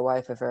stay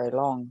away for very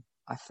long.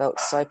 I felt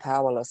so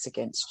powerless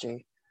against you.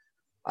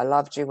 I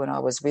loved you when I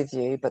was with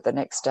you, but the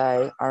next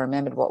day I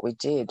remembered what we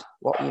did,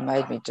 what you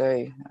made me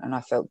do, and I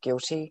felt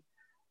guilty,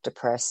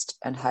 depressed,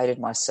 and hated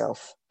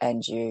myself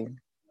and you.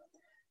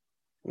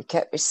 You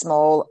kept me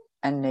small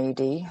and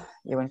needy.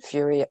 You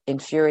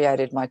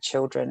infuriated my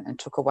children and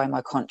took away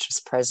my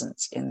conscious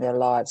presence in their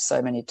lives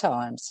so many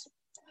times.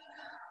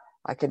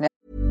 I could never...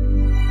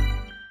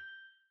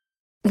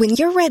 When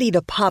you're ready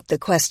to pop the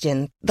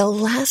question, the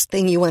last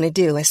thing you want to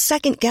do is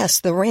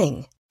second-guess the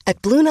ring.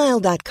 At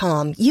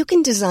BlueNile.com, you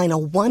can design a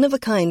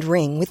one-of-a-kind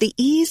ring with the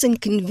ease and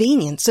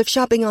convenience of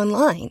shopping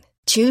online.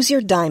 Choose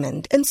your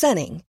diamond and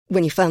setting.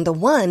 When you find the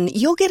one,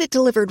 you'll get it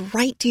delivered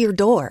right to your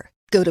door.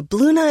 Go to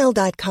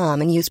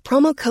BlueNile.com and use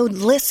promo code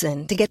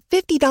LISTEN to get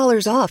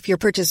 $50 off your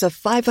purchase of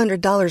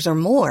 $500 or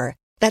more.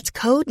 That's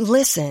code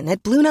LISTEN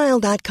at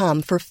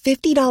BlueNile.com for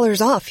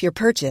 $50 off your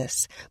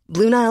purchase.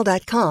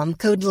 BlueNile.com,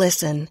 code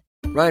LISTEN.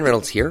 Ryan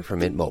Reynolds here from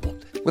Mint Mobile.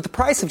 With the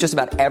price of just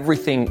about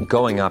everything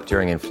going up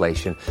during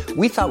inflation,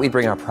 we thought we'd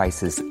bring our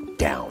prices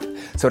down.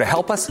 So to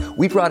help us,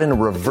 we brought in a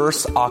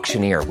reverse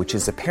auctioneer, which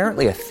is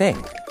apparently a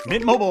thing.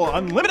 Mint Mobile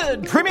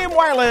Unlimited Premium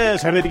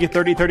Wireless. How to get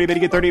 30, 30, bit to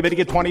get 30, bit to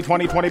get 20,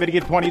 20, 20, bit to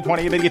get 20,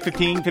 20, bit to get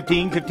 15,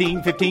 15,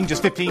 15, 15,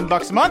 just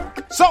 $15 a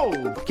month?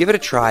 Sold! Give it a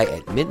try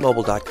at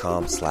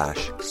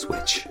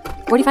mintmobile.com/switch.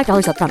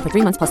 $45 up front for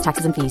 3 months plus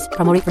taxes and fees.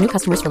 Promo rate for new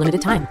customers for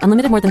limited time.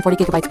 Unlimited more than 40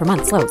 gigabytes per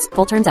month. Slows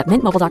full terms at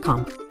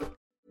mintmobile.com.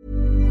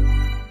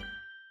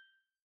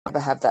 Never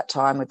have that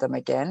time with them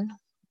again.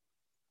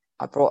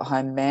 I brought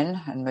home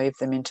men and moved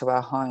them into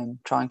our home,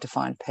 trying to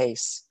find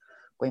peace.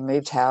 We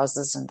moved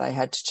houses and they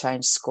had to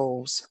change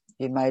schools.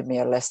 You made me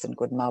a less than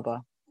good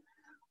mother.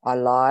 I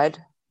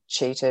lied,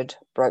 cheated,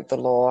 broke the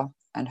law,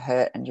 and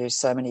hurt and used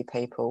so many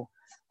people.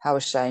 How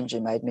ashamed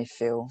you made me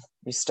feel.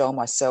 You stole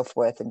my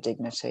self-worth and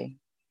dignity.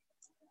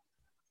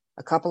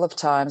 A couple of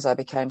times I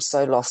became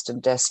so lost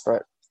and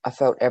desperate, I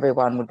felt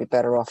everyone would be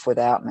better off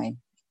without me.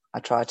 I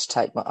tried to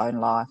take my own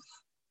life.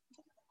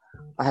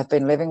 I have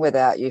been living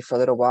without you for a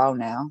little while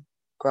now,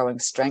 growing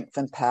strength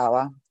and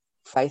power,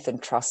 faith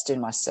and trust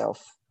in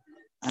myself,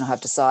 and I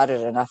have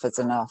decided enough is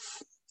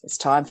enough. It's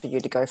time for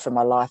you to go from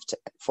my life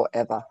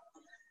forever,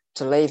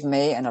 to leave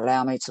me and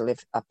allow me to live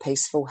a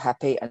peaceful,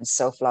 happy and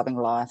self-loving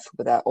life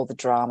without all the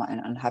drama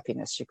and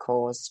unhappiness you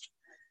caused.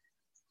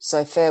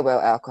 So farewell,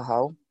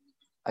 alcohol.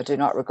 I do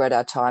not regret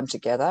our time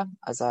together,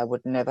 as I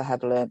would never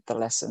have learnt the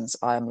lessons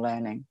I am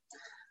learning,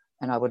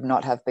 and I would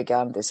not have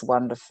begun this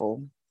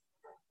wonderful,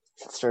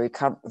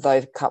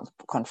 though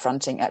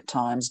confronting at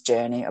times,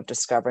 journey of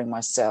discovering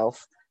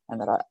myself and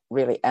that I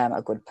really am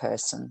a good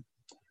person.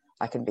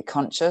 I can be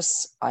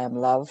conscious, I am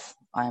love,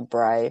 I am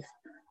brave,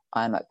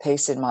 I am at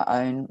peace in my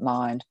own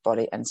mind,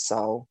 body and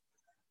soul.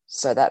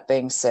 So that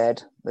being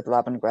said, with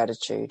love and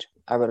gratitude,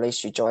 I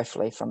release you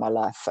joyfully from my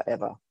life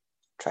forever.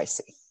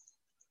 Tracy.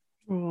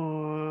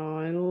 Oh,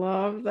 I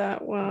love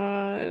that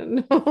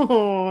one.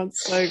 Oh,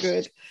 it's so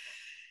good.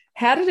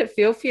 How did it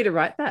feel for you to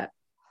write that?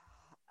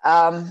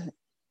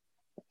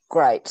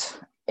 Great.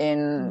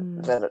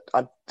 In that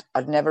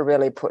I'd never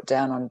really put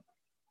down on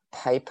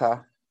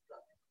paper,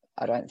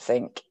 I don't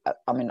think.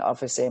 I mean,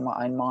 obviously in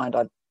my own mind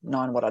I'd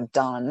known what I'd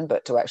done,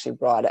 but to actually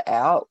write it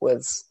out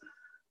was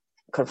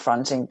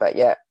confronting, but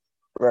yet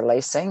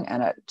releasing,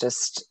 and it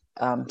just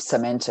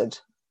cemented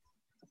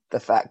the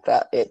fact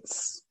that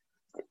it's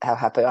how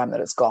happy I am that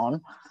it's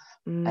gone,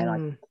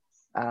 and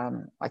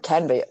I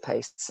can be at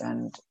peace,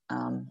 and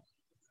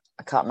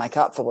I can't make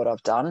up for what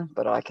I've done,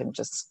 but I can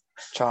just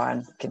try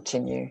and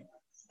continue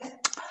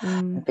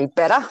and be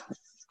better.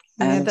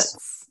 Yeah, and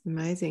that's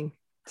amazing.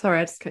 Sorry,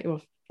 I just cut you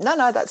off.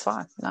 No, that's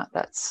fine. No,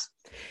 that's.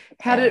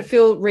 How did it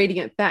feel reading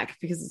it back?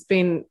 Because it's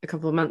been a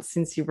couple of months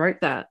since you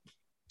wrote that.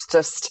 It's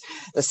just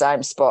the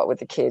same spot with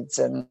the kids,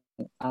 and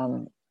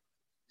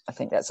I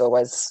think that's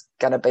always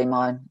going to be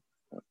my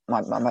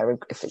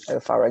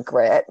if I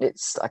regret,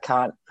 it's I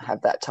can't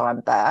have that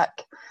time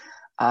back.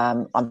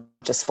 I'm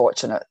just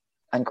fortunate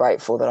and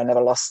grateful that I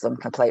never lost them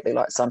completely,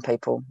 like some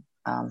people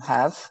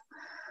have,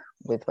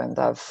 with when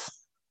they've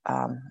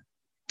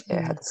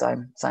had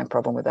the same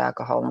problem with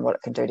alcohol and what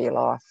it can do to your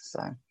life.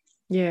 So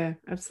yeah,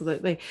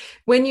 absolutely.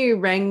 When you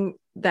rang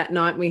that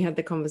night, we had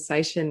the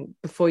conversation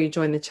before you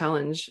joined the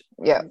challenge.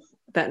 Yeah,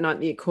 that night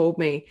that you called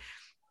me.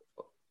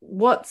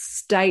 What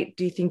state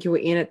do you think you were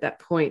in at that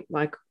point?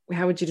 Like,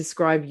 how would you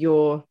describe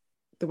the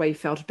way you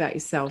felt about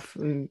yourself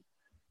and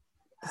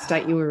the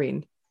state you were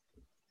in?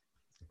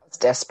 I was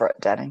desperate,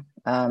 Danny.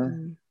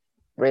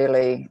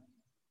 Really,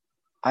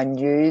 I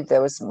knew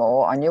there was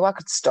more. I knew I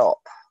could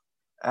stop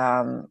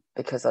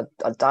because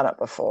I'd done it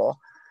before,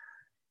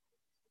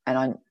 and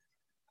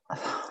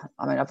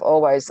I mean,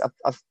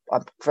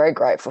 I'm very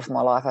grateful for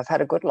my life. I've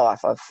had a good life.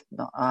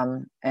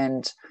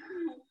 And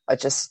I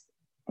just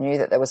knew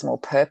that there was more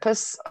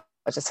purpose.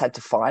 I just had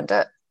to find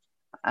it.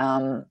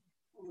 And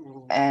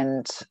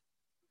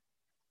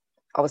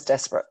I was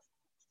desperate.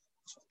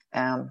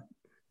 And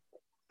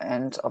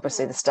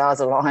obviously the stars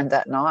aligned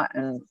that night,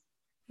 and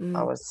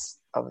I'll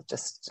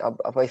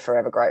be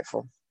forever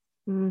grateful.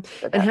 And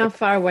how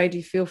far away do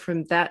you feel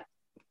from that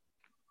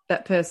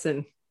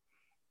person?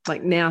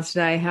 Like now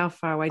today, how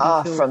far away do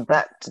you feel from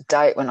that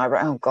date when I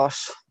wrote? Oh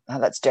gosh,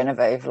 that's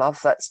Genevieve, love.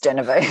 That's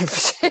Genevieve.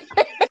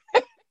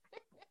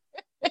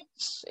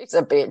 She's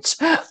a bitch.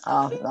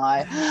 Oh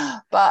no,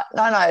 but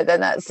no.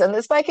 Then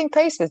it's making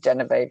peace with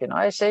Genevieve. You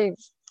know, she,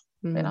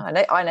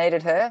 I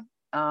needed her.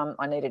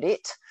 I needed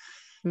it,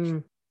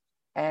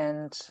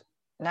 and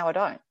now I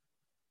don't.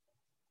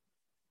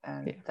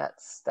 And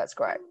that's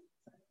great.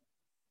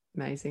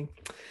 Amazing.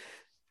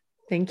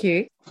 Thank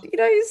you. You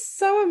know, you're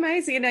so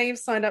amazing. You know, you've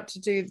signed up to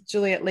do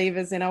Juliet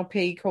Lever's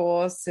NLP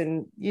course,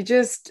 and you're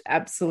just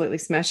absolutely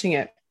smashing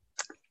it.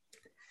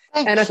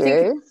 Thank you. I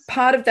think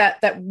part of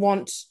that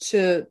want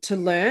to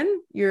learn,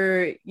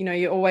 you're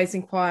always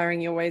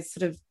inquiring, you're always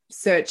sort of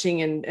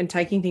searching and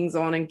taking things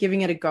on and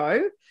giving it a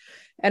go.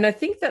 And I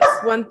think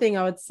that's one thing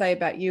I would say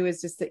about you is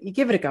just that you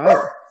give it a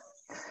go.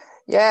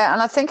 Yeah,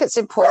 and I think it's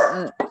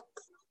important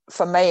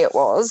for me. It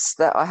was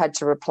that I had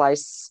to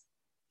replace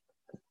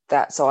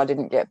that so I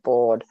didn't get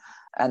bored.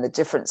 And the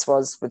difference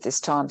was with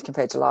this time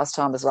compared to last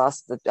time was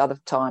the other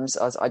times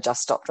I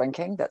just stopped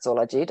drinking. That's all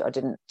I did. I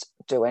didn't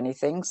do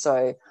anything.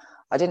 So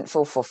I didn't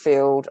feel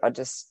fulfilled. I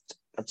just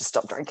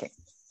stopped drinking.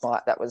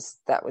 Like that was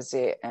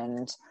it.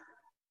 And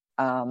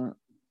I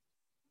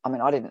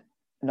mean, I didn't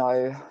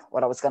know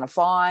what I was going to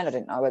find. I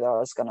didn't know whether I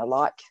was going to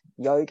like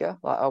yoga.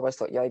 Like I always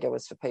thought yoga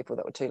was for people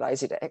that were too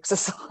lazy to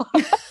exercise.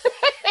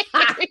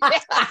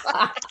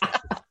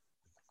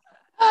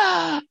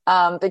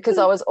 Because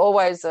I was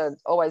always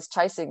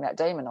chasing that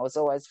demon. I was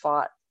always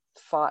fight,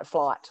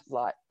 flight,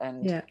 like,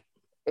 and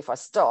if I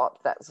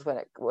stopped, that's when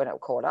it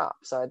caught up.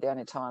 So the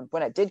only time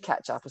when it did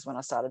catch up was when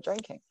I started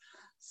drinking.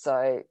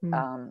 So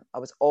I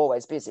was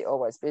always busy,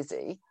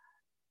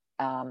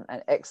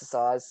 and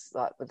exercise,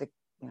 like with the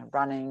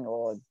running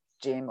or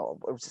gym, or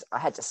I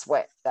had to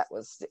sweat. That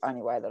was the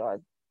only way that I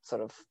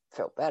sort of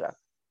felt better.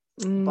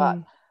 But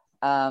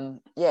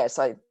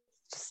so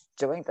just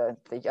doing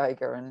the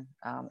yoga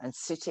and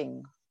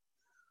sitting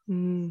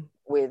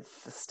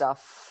with the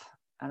stuff,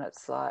 and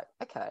it's like,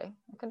 okay,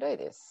 I can do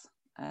this.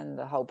 And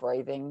the whole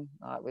breathing,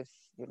 like with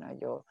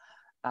your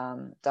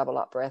double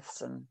up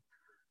breaths, and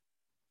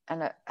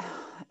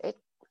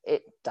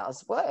it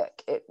does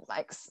work.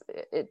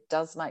 It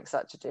does make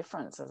such a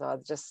difference. As I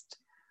just,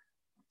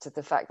 to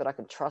the fact that I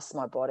can trust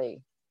my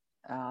body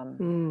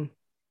to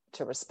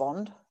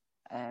respond,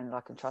 and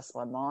I can trust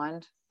my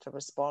mind to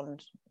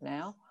respond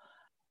now.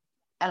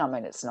 And I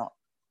mean, it's not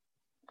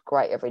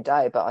great every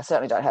day, but I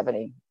certainly don't have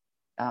any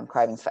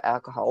cravings for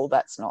alcohol.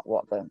 That's not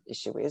what the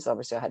issue is.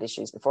 Obviously, I had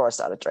issues before I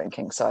started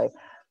drinking, so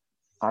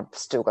I've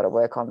still got to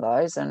work on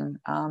those, and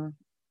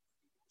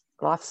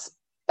life's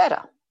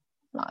better,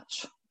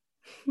 much.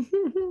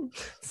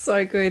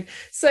 So good.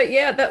 So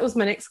yeah, that was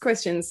my next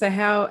question. So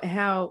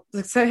how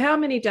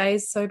many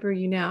days sober are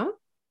you now?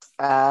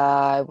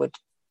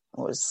 It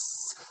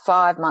was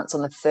 5 months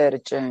on the 3rd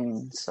of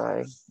June.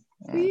 So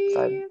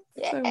so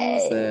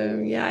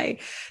awesome. Yay.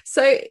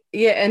 So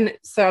yeah, and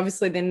so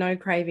obviously there are no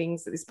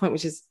cravings at this point,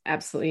 which is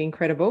absolutely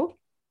incredible.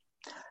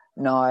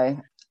 No,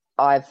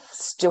 I've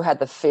still had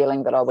the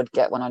feeling that I would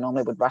get when I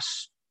normally would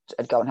rush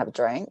and go and have a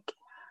drink.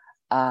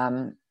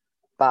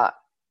 But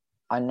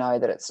I know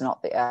that it's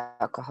not the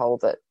alcohol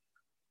that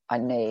I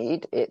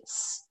need.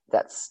 It's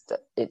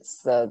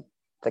the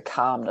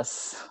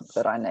calmness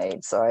that I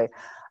need. So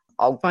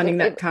I'll finding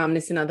that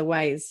calmness in other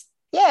ways.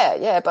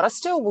 Yeah, but I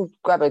still will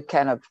grab a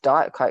can of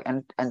Diet Coke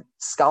and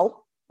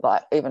scull,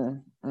 like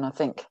even, and I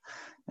think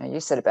you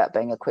said about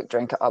being a quick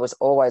drinker. I was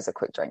always a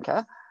quick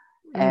drinker,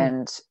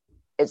 and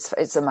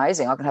it's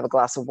amazing. I can have a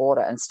glass of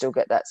water and still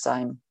get that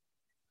same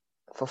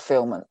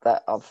fulfillment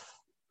that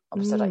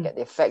obviously I don't get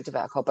the effect of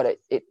alcohol, but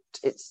it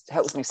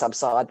helps me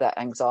subside that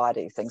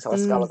anxiety thing. So I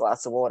scull a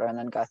glass of water and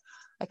then go,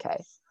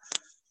 okay,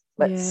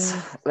 let's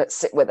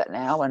sit with it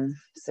now and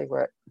see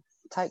where it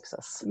takes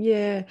us.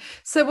 Yeah.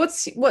 So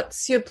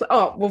what's your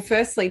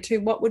firstly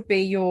too, what would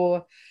be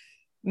your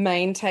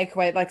main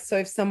takeaway? Like, so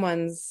if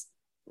someone's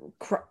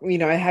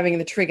having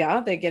the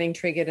trigger, they're getting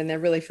triggered and they're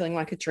really feeling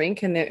like a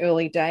drink in their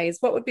early days,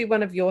 what would be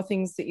one of your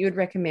things that you would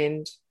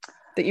recommend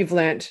that you've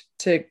learnt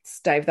to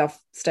stave off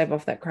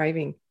that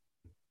craving?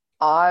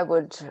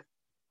 The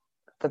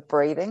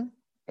breathing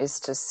is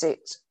to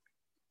sit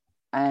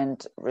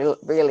and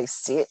really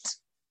sit,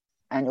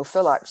 and you'll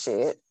feel like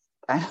shit,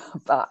 and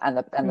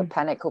the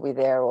panic will be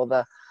there, or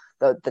the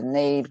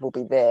need will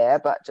be there,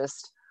 but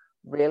just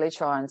really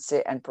try and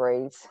sit and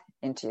breathe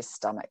into your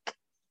stomach,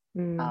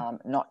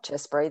 not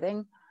chest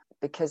breathing,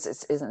 because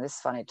isn't this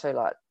funny too,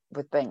 like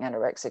with being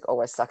anorexic,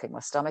 always sucking my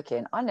stomach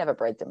in, I never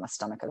breathed in my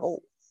stomach at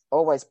all,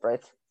 always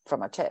breathed from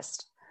my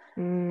chest,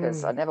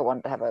 because I never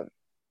wanted to have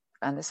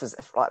and this was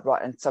like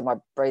right, and so my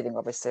breathing,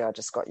 obviously I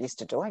just got used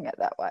to doing it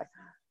that way,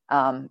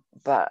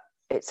 but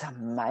it's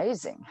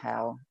amazing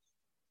how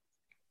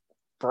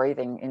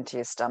breathing into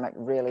your stomach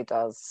really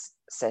does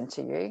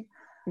center you.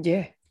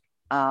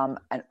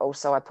 And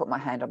also I put my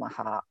hand on my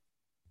heart.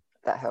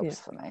 That helps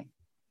for me.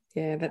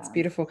 Yeah, that's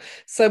beautiful.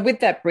 So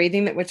with that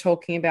breathing that we're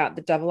talking about,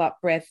 the double up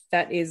breath,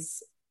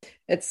 it's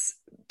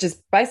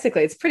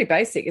pretty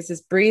basic. It's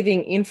just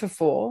breathing in for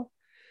 4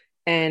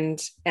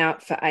 and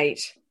out for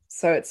 8.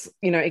 So it's,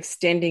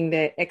 extending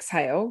the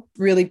exhale,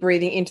 really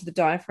breathing into the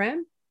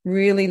diaphragm,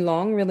 really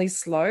long, really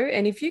slow.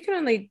 And if you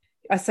can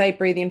I say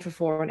breathe in for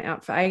 4 and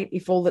out for 8,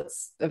 if all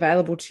that's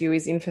available to you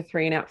is in for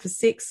 3 and out for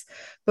 6,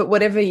 but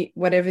whatever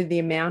the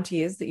amount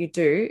is that you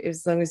do,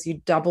 as long as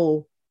you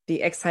double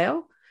the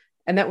exhale,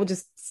 and that will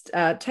just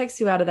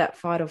takes you out of that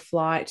fight or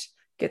flight,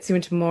 gets you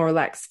into a more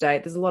relaxed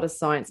state. There's a lot of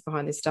science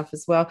behind this stuff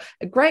as well.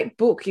 A great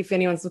book, if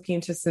anyone's looking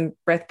into some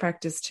breath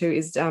practice too,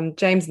 is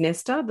James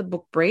Nestor, the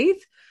book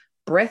Breathe,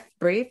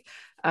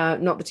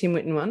 not the Tim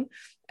Winton one.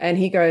 And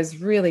he goes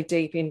really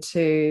deep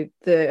into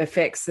the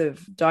effects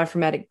of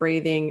diaphragmatic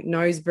breathing,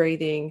 nose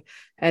breathing.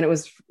 And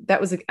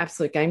that was an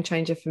absolute game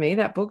changer for me,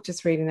 that book,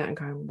 just reading that and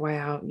going,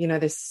 wow,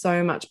 there's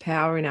so much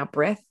power in our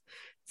breath,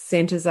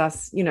 centers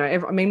us,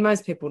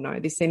 most people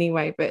know this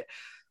anyway, but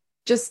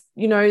just,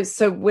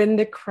 so when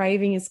the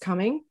craving is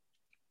coming,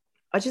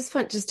 I just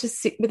want just to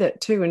sit with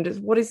it too. And just,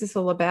 what is this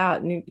all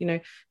about?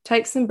 And,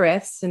 take some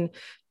breaths and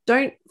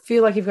don't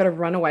feel like you've got to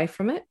run away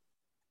from it.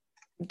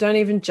 Don't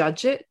even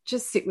judge it.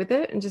 Just sit with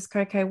it and just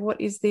go, okay,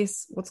 what is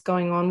this? What's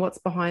going on? What's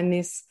behind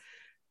this?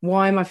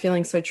 Why am I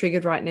feeling so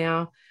triggered right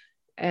now?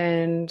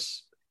 And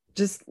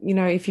just,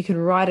 if you can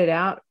write it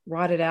out.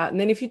 And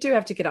then if you do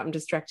have to get up and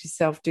distract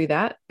yourself, do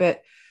that.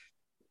 But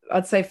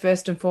I'd say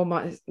first and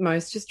foremost,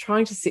 just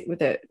trying to sit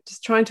with it,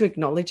 just trying to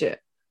acknowledge it.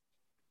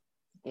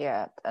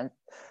 Yeah. And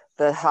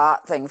the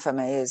heart thing for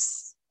me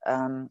is,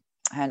 hand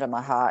on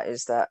my heart,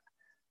 is that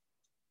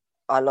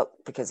I look,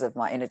 because of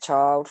my inner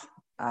child,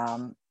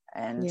 And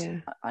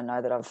I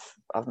know that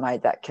I've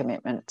made that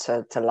commitment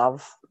to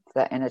love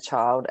that inner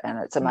child, and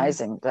it's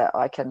amazing that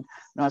I can,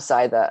 when I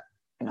say that,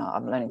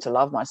 I'm learning to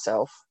love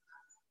myself,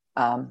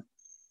 I'm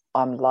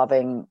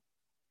loving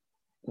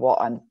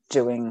what I'm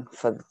doing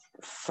for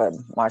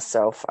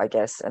myself, I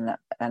guess, and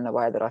the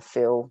way that I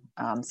feel.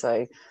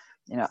 So,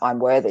 I'm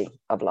worthy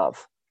of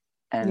love.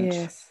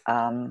 And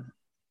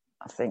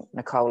I think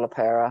Nicole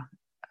LaPera,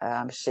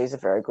 she's a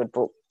very good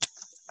book.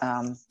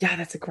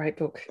 That's a great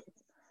book.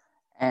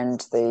 And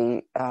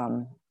the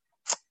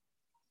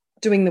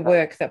Doing the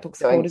Work, that book's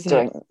called, isn't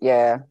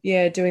it?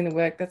 Yeah, Doing the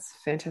Work. That's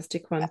a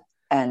fantastic one.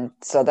 And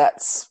so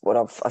that's what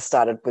I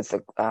started with.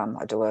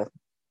 I do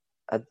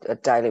a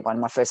daily one.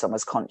 My first one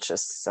was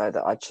conscious, so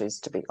that I choose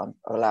to be, I'm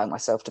allowing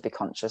myself to be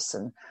conscious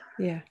and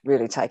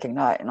really taking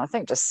note. And I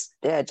think just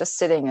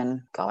sitting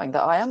and going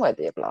that I am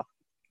worthy of love.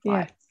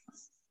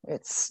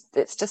 It's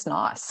just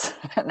nice.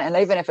 And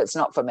even if it's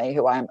not for me,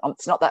 who I am,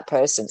 it's not that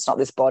person, it's not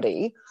this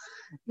body,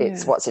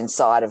 it's what's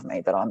inside of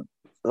me that I'm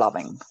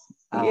loving.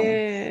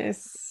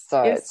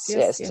 So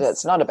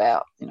it's not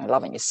about,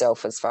 loving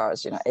yourself as far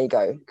as,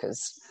 ego,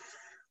 because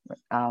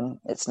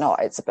it's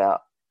not. It's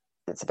about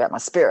my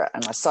spirit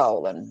and my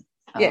soul. And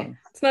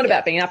it's not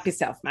about being up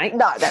yourself, mate.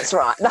 No, that's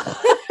right. No.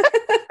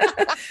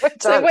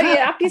 So what are you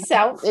up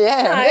yourself?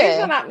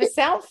 I'm up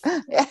myself.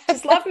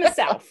 Just love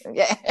myself.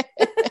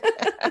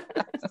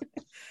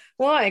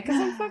 Why? Because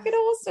I'm fucking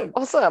awesome.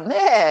 Awesome,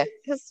 yeah.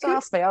 Just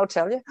ask me, I'll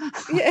tell you.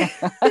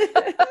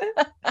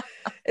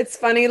 It's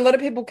funny. A lot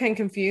of people can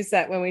confuse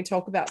that when we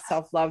talk about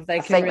self-love. They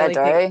can really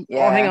think,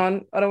 oh, hang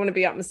on, I don't want to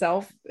be up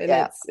myself.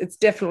 And it's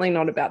definitely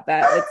not about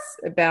that. It's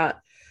about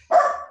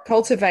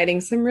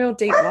cultivating some real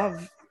deep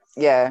love.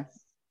 Yeah,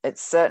 it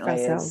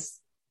certainly is.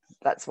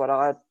 That's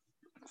what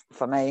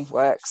for me,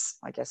 works.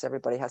 I guess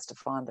everybody has to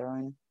find their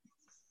own.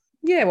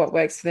 Yeah, what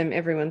works for them.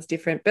 Everyone's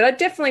different. But I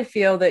definitely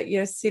feel that,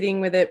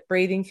 sitting with it,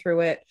 breathing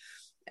through it.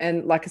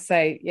 And like I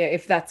say,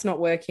 if that's not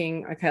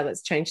working, okay,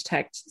 let's change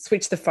tact,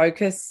 switch the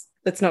focus.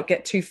 Let's not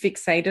get too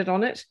fixated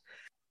on it,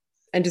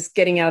 and just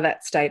getting out of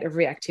that state of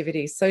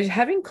reactivity. So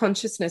having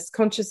conscious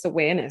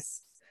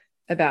awareness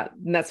about,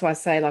 and that's why I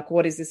say, like,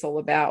 what is this all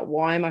about?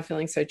 Why am I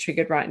feeling so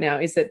triggered right now?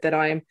 Is it that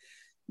I'm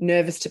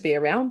nervous to be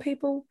around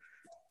people?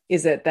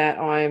 Is it that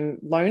I'm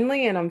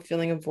lonely and I'm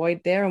feeling a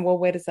void there? And well,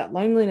 where does that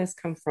loneliness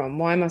come from?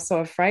 Why am I so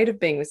afraid of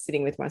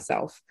sitting with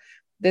myself?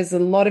 There's a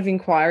lot of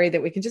inquiry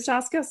that we can just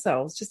ask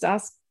ourselves, just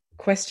ask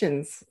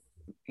questions.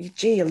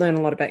 Gee, you learn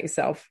a lot about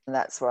yourself. And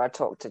that's where I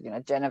talked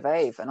to,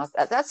 Genevieve, and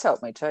that's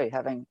helped me too,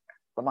 having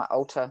my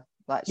altar.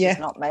 Like, she's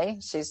not me.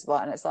 She's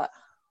like, and it's like,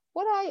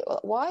 why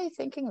are you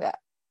thinking that,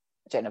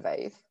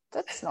 Genevieve?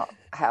 That's not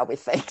how we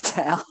think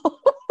now.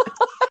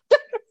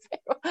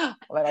 I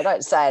mean, I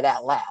don't say it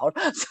out loud,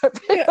 so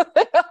people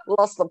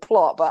lost the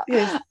plot, but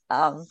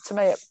to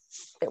me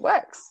it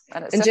works.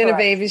 And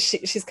Genevieve,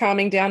 she's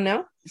calming down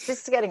now?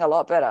 She's getting a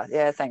lot better.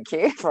 Yeah, thank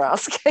you for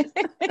asking.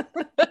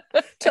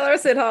 Tell her I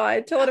said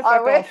hi. Tell her to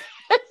fuck off.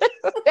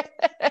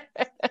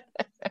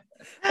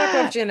 Fuck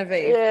off,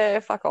 Genevieve. Yeah,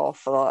 fuck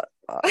off. No,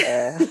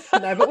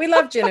 but we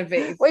love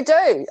Genevieve. We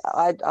do.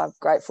 I'm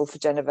grateful for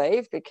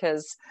Genevieve,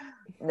 because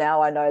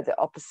now I know the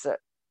opposite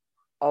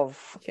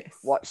of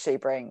what she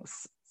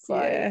brings.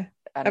 So,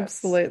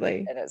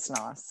 absolutely. And it's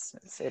nice.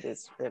 It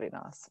is really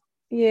nice.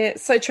 Yeah.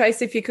 So,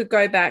 Trace, if you could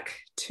go back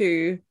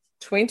to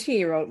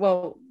 20-year-old,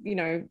 well,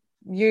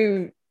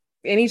 you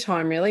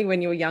anytime really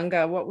when you were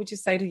younger, what would you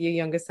say to your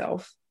younger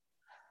self?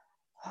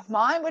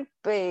 Mine would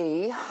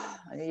be,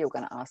 I knew you were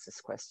going to ask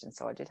this question,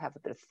 so I did have a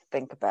bit of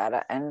think about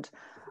it. And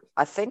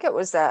I think it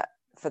was that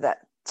for that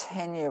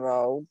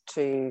 10-year-old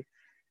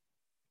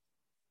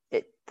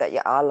that you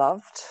are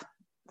loved,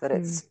 that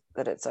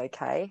it's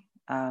okay,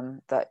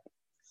 that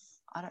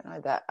I don't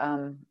know, that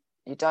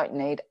you don't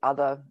need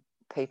other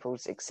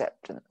people's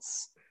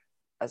acceptance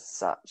as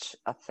such.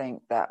 I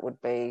think that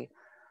would be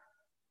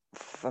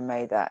for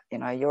me, that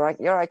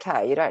you're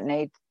okay. You don't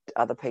need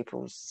other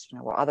people's,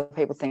 what other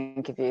people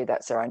think of you.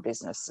 That's their own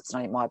business. It's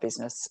not my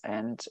business,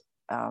 and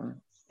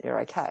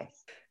you're okay.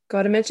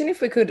 God, imagine if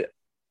we could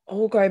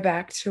all go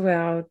back to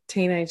our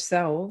teenage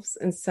selves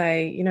and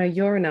say,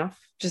 you're enough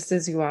just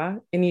as you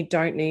are, and you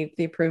don't need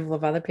the approval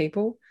of other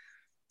people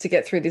to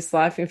get through this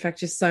life. In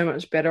fact, you're so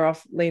much better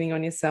off leaning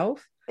on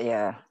yourself.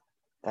 Yeah,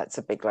 that's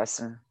a big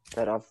lesson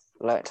that I've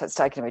learnt. It's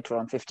taken me till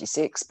I'm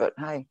 56, but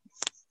hey.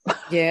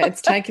 Yeah,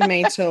 it's taken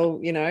me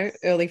till,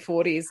 early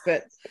 40s,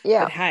 but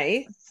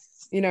hey,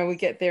 we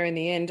get there in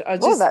the end.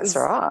 That's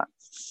right.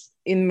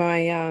 In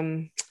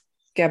my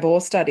Gabor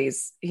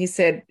studies, he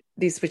said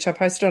this, which I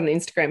posted on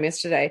Instagram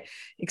yesterday: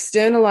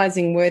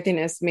 externalizing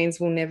worthiness means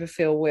we'll never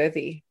feel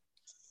worthy.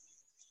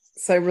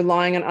 So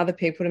relying on other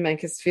people to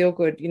make us feel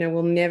good,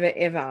 we'll never,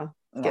 ever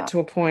get to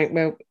a point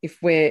where,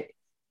 if we're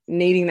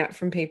needing that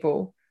from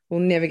people, we'll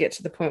never get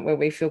to the point where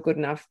we feel good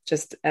enough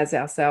just as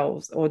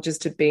ourselves, or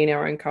just to be in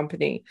our own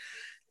company.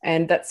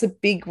 And that's a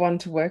big one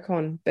to work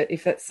on. But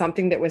if that's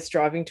something that we're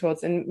striving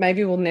towards, and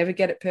maybe we'll never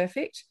get it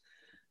perfect,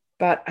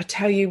 but I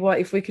tell you what,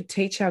 if we could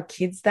teach our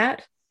kids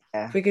that,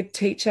 If we could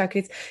teach our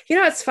kids. You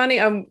know, it's funny.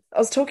 I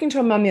was talking to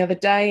a mum the other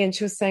day, and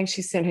she was saying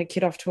she sent her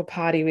kid off to a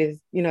party with,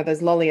 you know,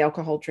 those lolly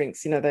alcohol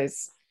drinks, you know,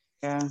 those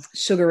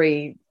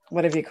sugary,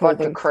 whatever you call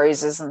them.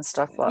 Cruises and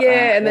stuff like that.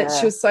 Yeah, and that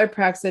she was so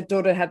proud because her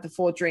daughter had the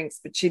 4 drinks,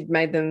 but she'd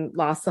made them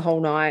last the whole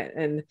night,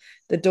 and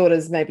the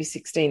daughter's maybe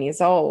 16 years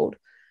old.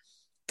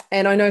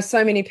 And I know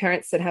so many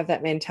parents that have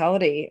that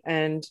mentality,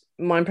 and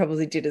mine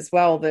probably did as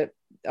well, that,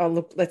 oh,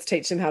 look, let's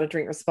teach them how to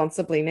drink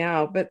responsibly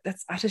now. But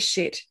that's utter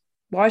shit.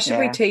 Why should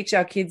we teach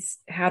our kids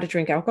how to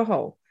drink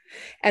alcohol?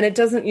 And it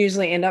doesn't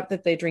usually end up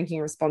that they're drinking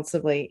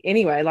responsibly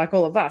anyway. Like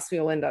all of us, we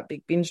all end up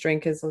big binge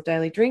drinkers or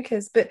daily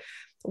drinkers. But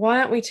why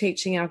aren't we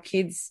teaching our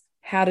kids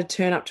how to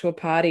turn up to a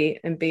party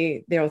and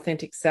be their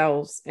authentic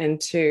selves, and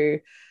to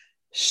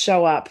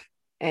show up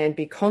and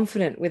be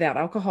confident without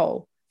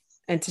alcohol,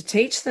 and to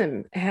teach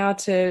them how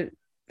to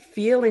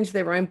feel into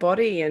their own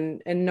body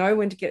and know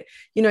when to get,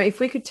 you know, if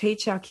we could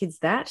teach our kids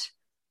that,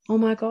 oh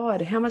my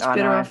God, how much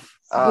better off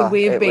would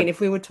we have been if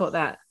we were taught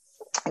that?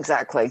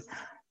 Exactly.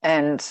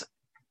 And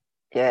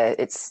yeah,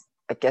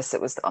 I guess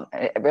it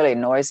really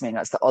annoys me. And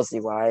it's the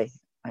Aussie way.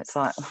 It's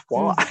like,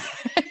 why?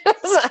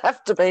 It doesn't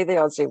have to be the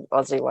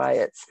Aussie way.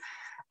 It's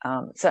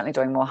certainly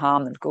doing more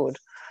harm than good.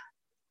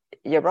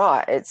 You're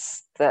right.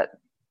 It's that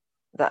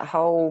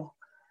whole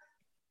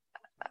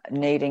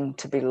needing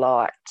to be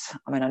liked.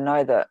 I mean, I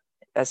know that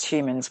as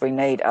humans we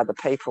need other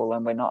people,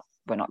 and we're not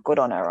good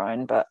on our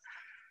own, but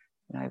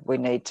you know, we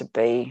need to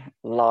be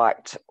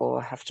liked,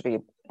 or have to be,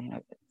 you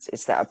know,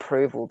 it's that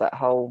approval, that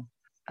whole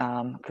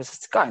because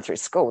it's going through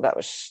school, that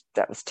was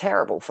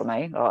terrible for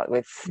me. Like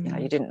with you know,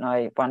 you didn't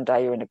know, one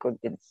day you're in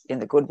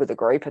the good with the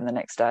group, and the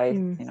next day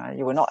you know,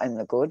 you were not in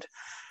the good.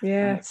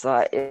 And it's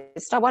like,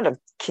 it's no wonder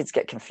kids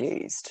get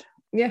confused.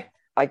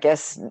 I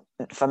guess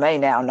for me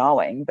now,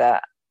 knowing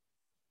that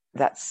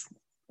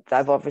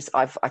they've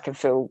obviously, I can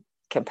feel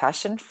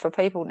compassion for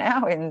people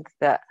now, in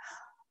that,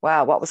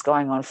 wow, what was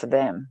going on for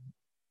them,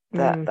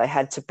 that they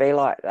had to be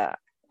like that.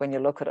 When you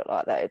look at it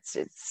like that,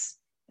 it's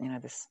you know,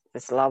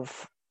 this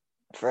love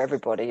for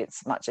everybody,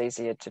 it's much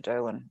easier to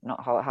do, and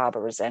not harbour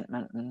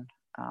resentment and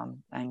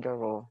anger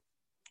or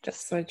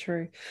just so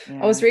true.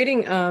 I was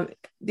reading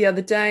the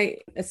other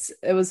day,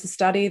 it was a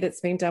study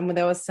that's been done where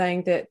they were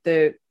saying that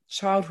the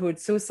childhood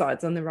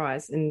suicides on the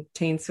rise and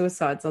teen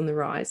suicides on the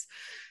rise,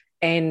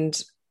 and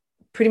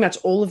pretty much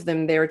all of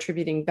them they're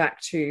attributing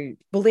back to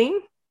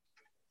bullying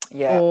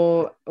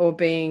or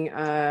being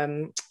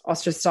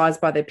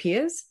ostracized by their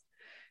peers.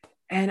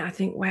 And I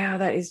think, wow,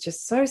 that is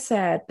just so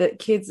sad that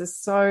kids are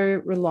so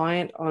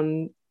reliant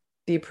on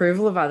the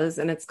approval of others,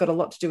 and it's got a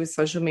lot to do with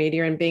social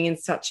media and being in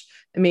such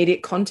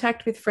immediate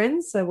contact with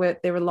friends. So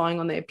they're relying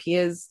on their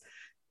peers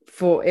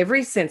for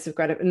every sense of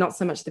gratitude, not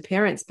so much the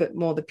parents, but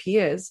more the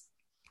peers.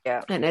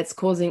 And it's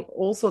causing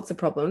all sorts of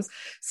problems.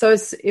 So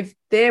if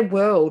their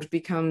world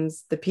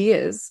becomes the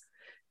peers,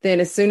 then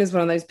as soon as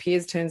one of those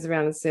peers turns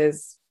around and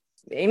says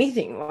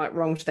anything like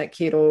wrong to that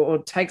kid,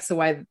 or takes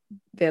away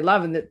their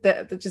love, and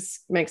that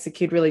just makes the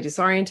kid really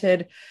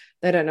disoriented.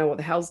 They don't know what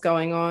the hell's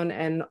going on,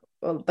 and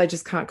they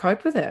just can't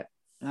cope with it.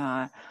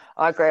 No,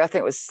 I agree. I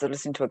think it was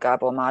listening to a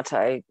Gabor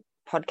Mate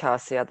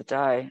podcast the other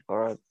day,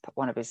 or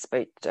one of his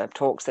speech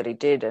talks that he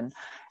did, and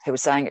he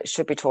was saying it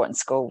should be taught in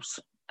schools.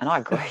 And I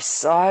agree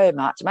so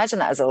much. Imagine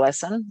that as a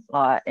lesson,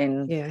 like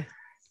in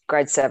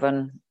grade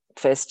 7,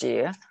 first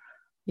year.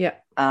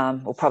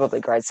 Or probably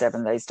grade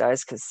 7 these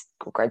days,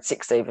 or grade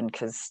 6 even,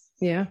 because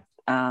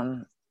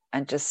and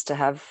just to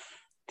have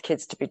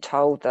kids to be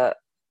told that,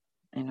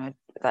 you know,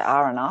 they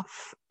are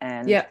enough,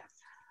 and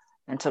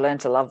to learn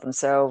to love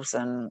themselves,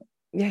 and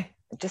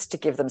just to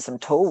give them some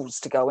tools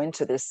to go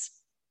into this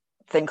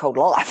thing called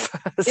life.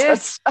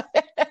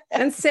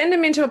 And send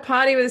them into a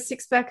party with a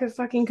 6-pack of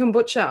fucking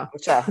kombucha.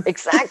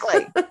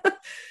 Exactly.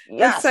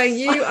 Yes. So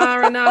you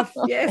are enough.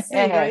 Yes,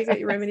 you got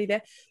your remedy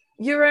there.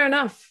 You are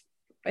enough,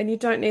 and you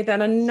don't need that.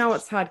 And I know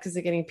it's hard because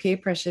they're getting peer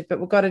pressured, but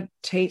we've got to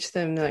teach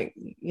them, like,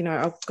 you know,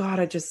 oh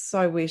God, I just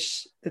so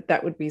wish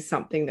that would be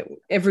something that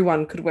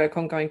everyone could work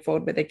on going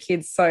forward with their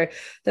kids. So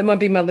that might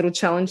be my little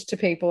challenge to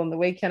people on the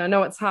weekend. I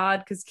know it's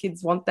hard because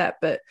kids want that,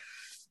 but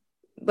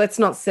let's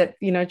not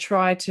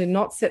try to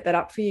not set that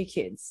up for your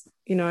kids,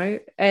 you know.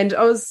 And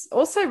I was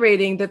also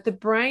reading that the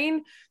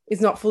brain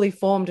is not fully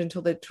formed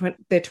until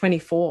they're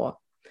 24.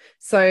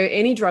 So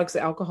any drugs or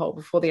alcohol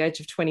before the age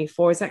of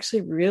 24 is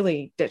actually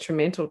really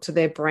detrimental to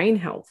their brain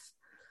health.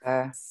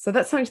 So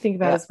that's something to think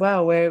about as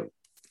well, where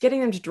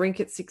getting them to drink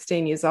at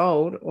 16 years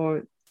old,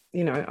 or,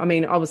 you know, I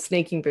mean, I was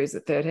sneaking booze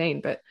at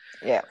 13, but,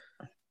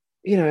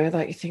 you know,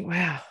 like you think,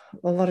 wow,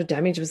 a lot of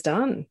damage was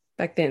done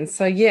back then.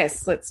 So,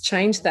 yes, let's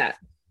change that.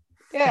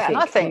 And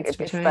I think if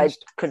they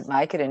could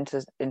make it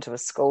into a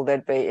school,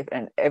 there'd be,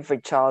 and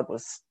every child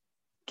was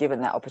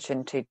given that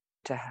opportunity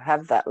to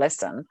have that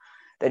lesson,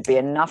 there'd be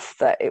enough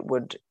that it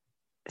would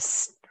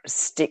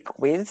stick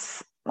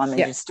with. I mean,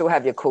 you'd still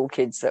have your cool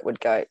kids that would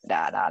go,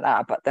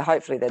 nah, but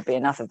hopefully there'd be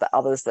enough of the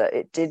others that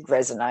it did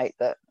resonate,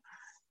 that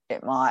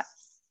it might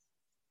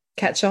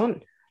catch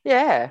on.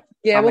 Well,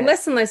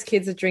 less and less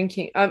kids are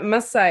drinking. I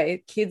must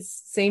say,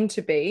 kids seem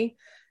to be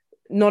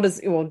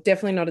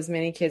definitely not as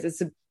many kids.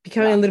 It's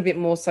becoming a little bit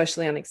more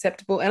socially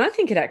unacceptable. And I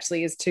think it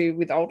actually is too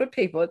with older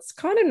people. It's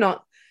kind of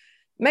not,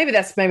 maybe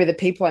the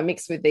people I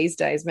mix with these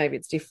days, maybe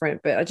it's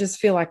different, but I just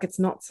feel like it's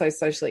not so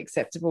socially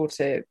acceptable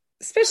to,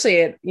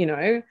 especially at,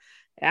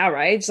 our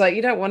age, like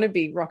you don't want to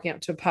be rocking up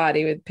to a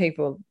party with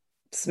people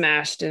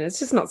smashed, and it's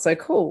just not so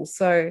cool.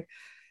 So,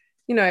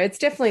 it's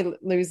definitely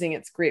losing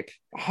its grip,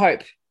 I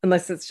hope,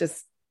 unless it's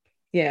just,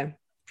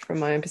 from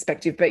my own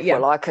perspective. But yeah.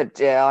 Well, I could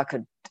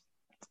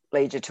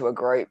lead you to a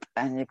group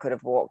and you could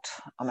have walked.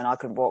 I mean, I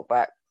could walk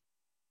back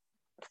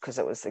because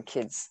it was the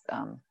kids'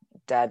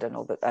 dad and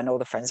all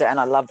the friends, and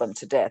I love them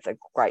to death. They're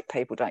great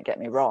people, don't get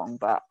me wrong,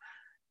 but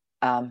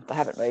they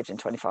haven't moved in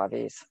 25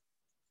 years.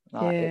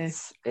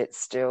 It's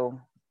still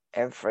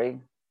every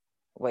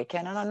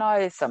weekend, and I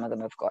know some of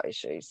them have got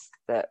issues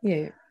that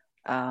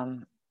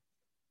and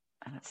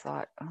it's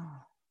like,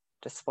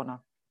 just want to,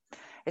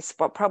 it's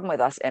what problem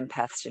with us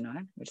empaths, we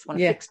just want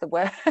to fix the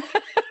world.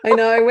 I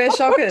know, we're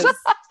shockers.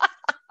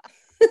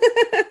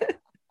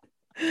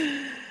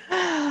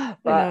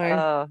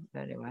 But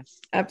anyway,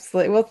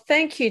 absolutely. Well,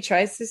 thank you,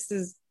 Trace. This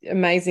is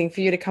amazing for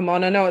you to come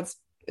on. I know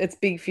it's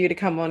big for you to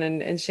come on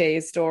and share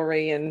your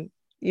story, and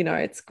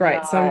it's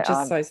great. So I'm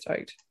just so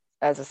stoked.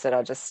 As I said,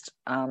 I just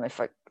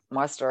if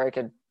my story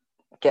could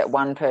get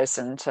one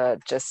person to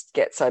just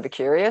get sober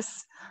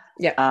curious,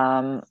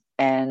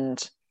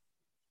 and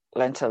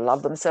learn to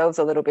love themselves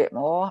a little bit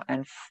more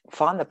and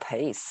find the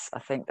peace. I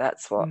think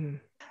that's what.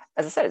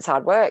 As I said, it's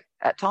hard work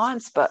at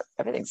times, but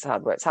everything's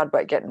hard work. It's hard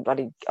work getting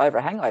bloody over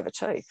a hangover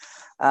too.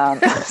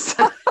 It's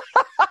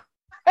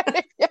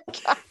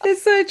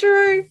so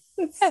true.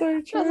 It's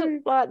so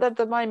true. Like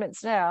the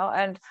moments now,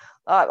 and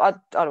I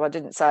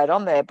didn't say it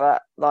on there,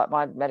 but like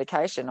my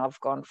medication, I've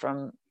gone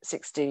from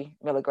 60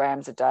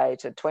 milligrams a day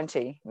to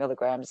 20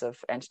 milligrams of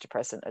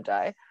antidepressant a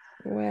day.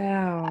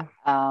 Wow.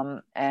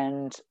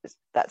 And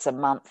that's a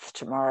month.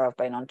 Tomorrow I've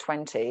been on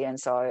 20, and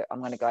so I'm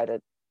going to go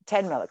to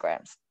 10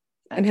 milligrams.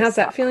 And how's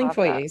that feeling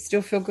for you?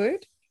 Still feel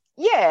good?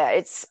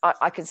 Yeah,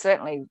 I can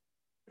certainly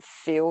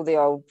feel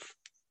the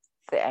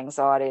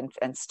anxiety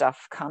and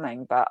stuff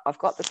coming, but I've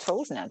got the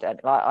tools now,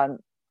 Dad. Like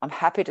I'm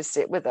happy to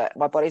sit with it.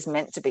 My body's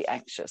meant to be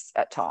anxious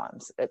at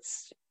times.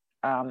 It's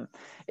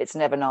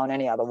never known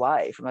any other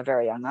way from a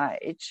very young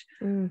age.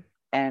 And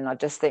I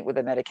just think with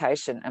the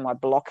medication, am I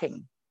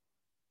blocking?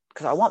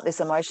 Because I want this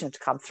emotion to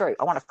come through.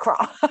 I want to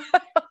cry.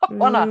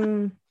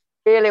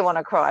 Really want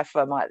to cry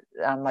for my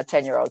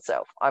 10-year-old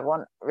self. I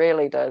want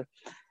really to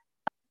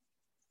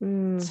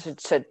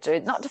do,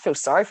 not to feel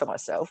sorry for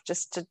myself,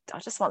 I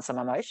just want some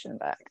emotion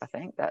back. I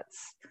think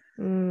that's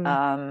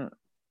and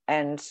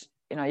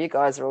you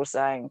guys are all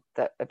saying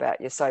that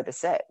about your sober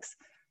sex.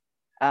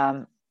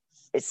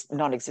 It's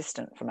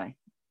non-existent for me.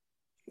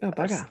 Oh,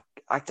 bugger.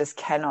 I just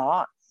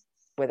cannot,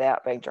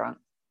 without being drunk,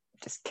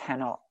 just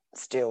cannot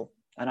still.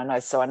 And I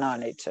know I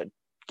need to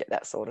get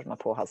that sorted, my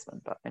poor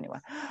husband. But anyway.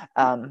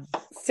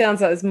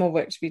 Sounds like there's more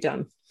work to be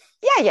done.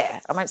 Yeah.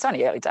 I mean, it's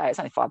only early days. It's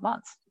only 5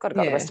 months. Got to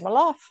go the rest of my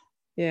life.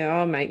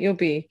 Yeah. Oh, mate, you'll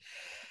be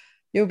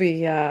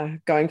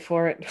going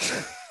for it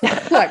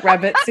like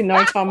rabbits in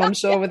no time, I'm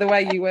sure, with the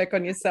way you work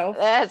on yourself.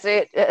 That's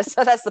it.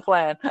 So that's the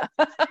plan.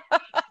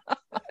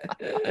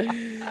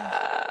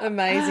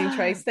 Amazing,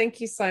 Trace. Thank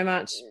you so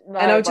much. No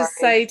and I'll worries. just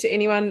say to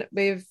anyone,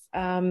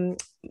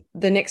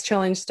 the next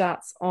challenge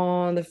starts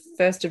on the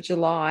 1st of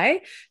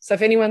July. So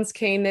if anyone's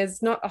keen,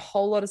 there's not a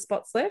whole lot of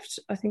spots left.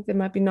 I think there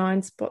might be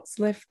 9 spots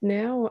left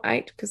now, or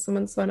 8 because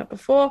someone signed up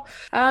before.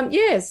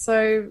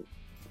 So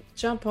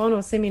jump on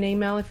or send me an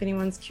email if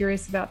anyone's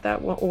curious about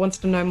that or wants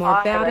to know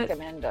more about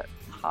it.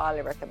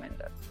 Highly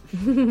recommend it.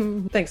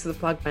 Thanks for the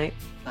plug, mate.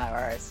 No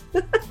worries.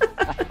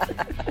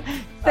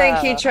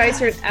 Thank you, Trace.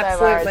 You're an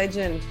absolute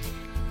legend.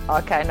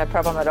 Okay, no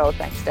problem at all.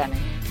 Thanks, Danny.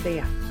 See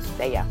ya.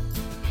 See ya.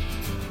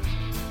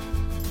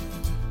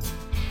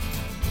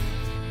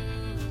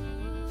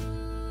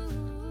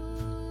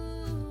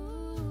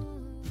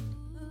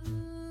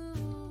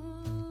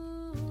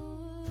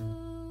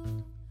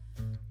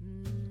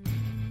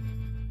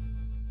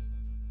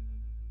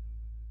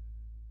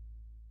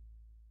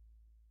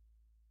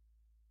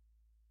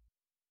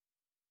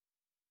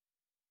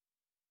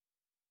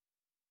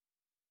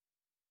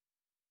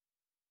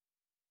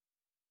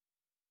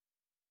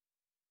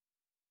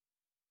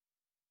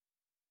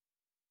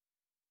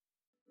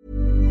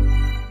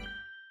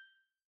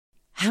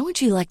 How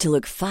would you like to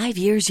look 5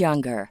 years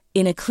younger?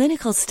 In a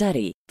clinical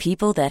study,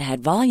 people that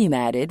had volume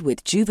added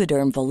with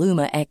Juvederm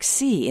Voluma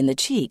XC in the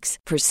cheeks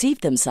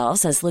perceived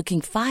themselves as looking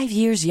 5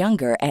 years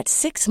younger at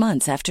 6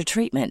 months after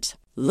treatment.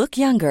 Look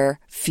younger,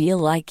 feel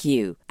like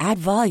you. Add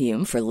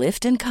volume for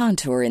lift and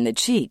contour in the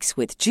cheeks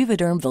with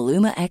Juvederm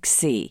Voluma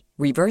XC.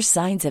 Reverse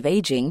signs of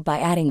aging by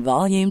adding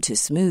volume to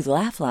smooth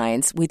laugh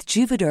lines with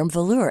Juvederm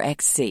Volure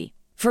XC.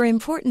 For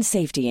important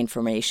safety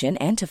information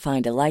and to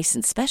find a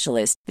licensed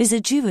specialist,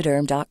 visit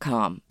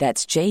Juvederm.com.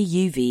 That's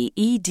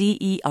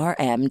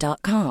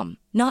JUVEDERM.com.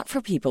 Not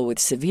for people with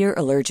severe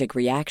allergic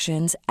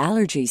reactions,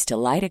 allergies to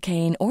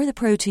lidocaine, or the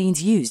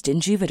proteins used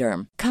in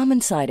Juvederm.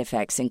 Common side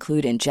effects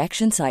include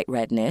injection site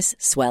redness,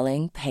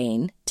 swelling,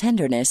 pain,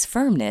 tenderness,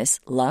 firmness,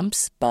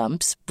 lumps,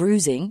 bumps,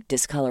 bruising,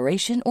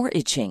 discoloration, or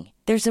itching.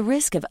 There's a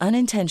risk of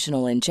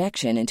unintentional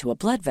injection into a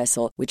blood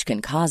vessel, which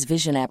can cause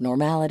vision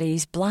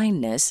abnormalities,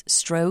 blindness,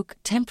 stroke,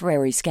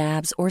 temporary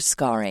scabs, or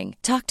scarring.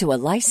 Talk to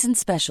a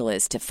licensed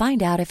specialist to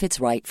find out if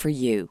it's right for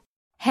you.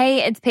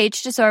 Hey, it's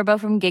Paige DeSorbo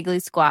from Giggly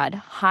Squad.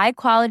 High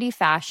quality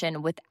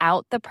fashion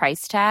without the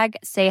price tag.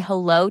 Say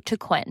hello to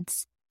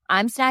Quince.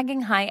 I'm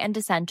snagging high-end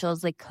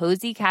essentials like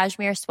cozy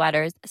cashmere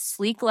sweaters,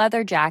 sleek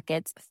leather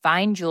jackets,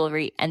 fine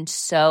jewelry, and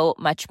so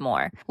much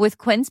more. With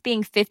Quince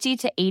being 50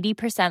 to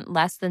 80%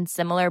 less than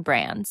similar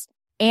brands.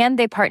 And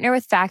they partner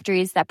with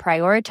factories that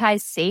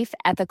prioritize safe,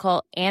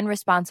 ethical, and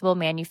responsible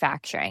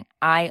manufacturing.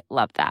 I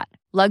love that.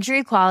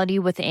 Luxury quality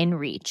within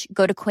reach.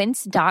 Go to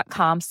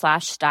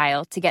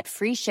quince.com/style to get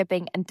free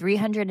shipping and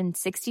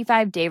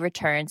 365-day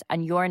returns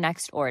on your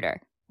next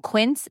order.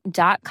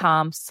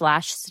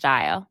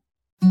 Quince.com/style.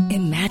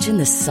 Imagine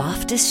the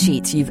softest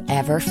sheets you've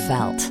ever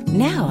felt.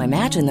 Now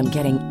imagine them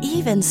getting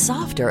even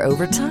softer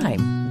over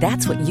time.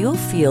 That's what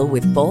you'll feel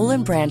with Boll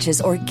 &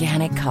 Branch's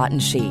organic cotton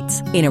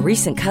sheets. In a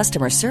recent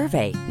customer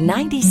survey,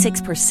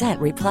 96%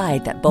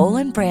 replied that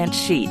Boll & Branch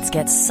sheets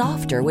get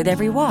softer with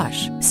every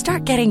wash.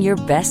 Start getting your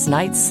best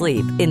night's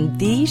sleep in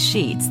these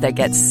sheets that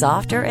get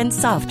softer and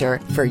softer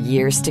for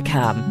years to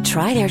come.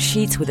 Try their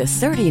sheets with a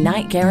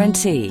 30-night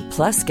guarantee.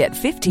 Plus, get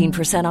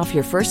 15% off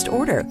your first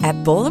order at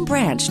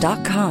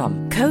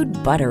bollandbranch.com. Code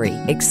BUTTERY.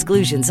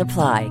 Exclusions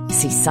apply.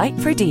 See site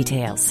for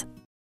details.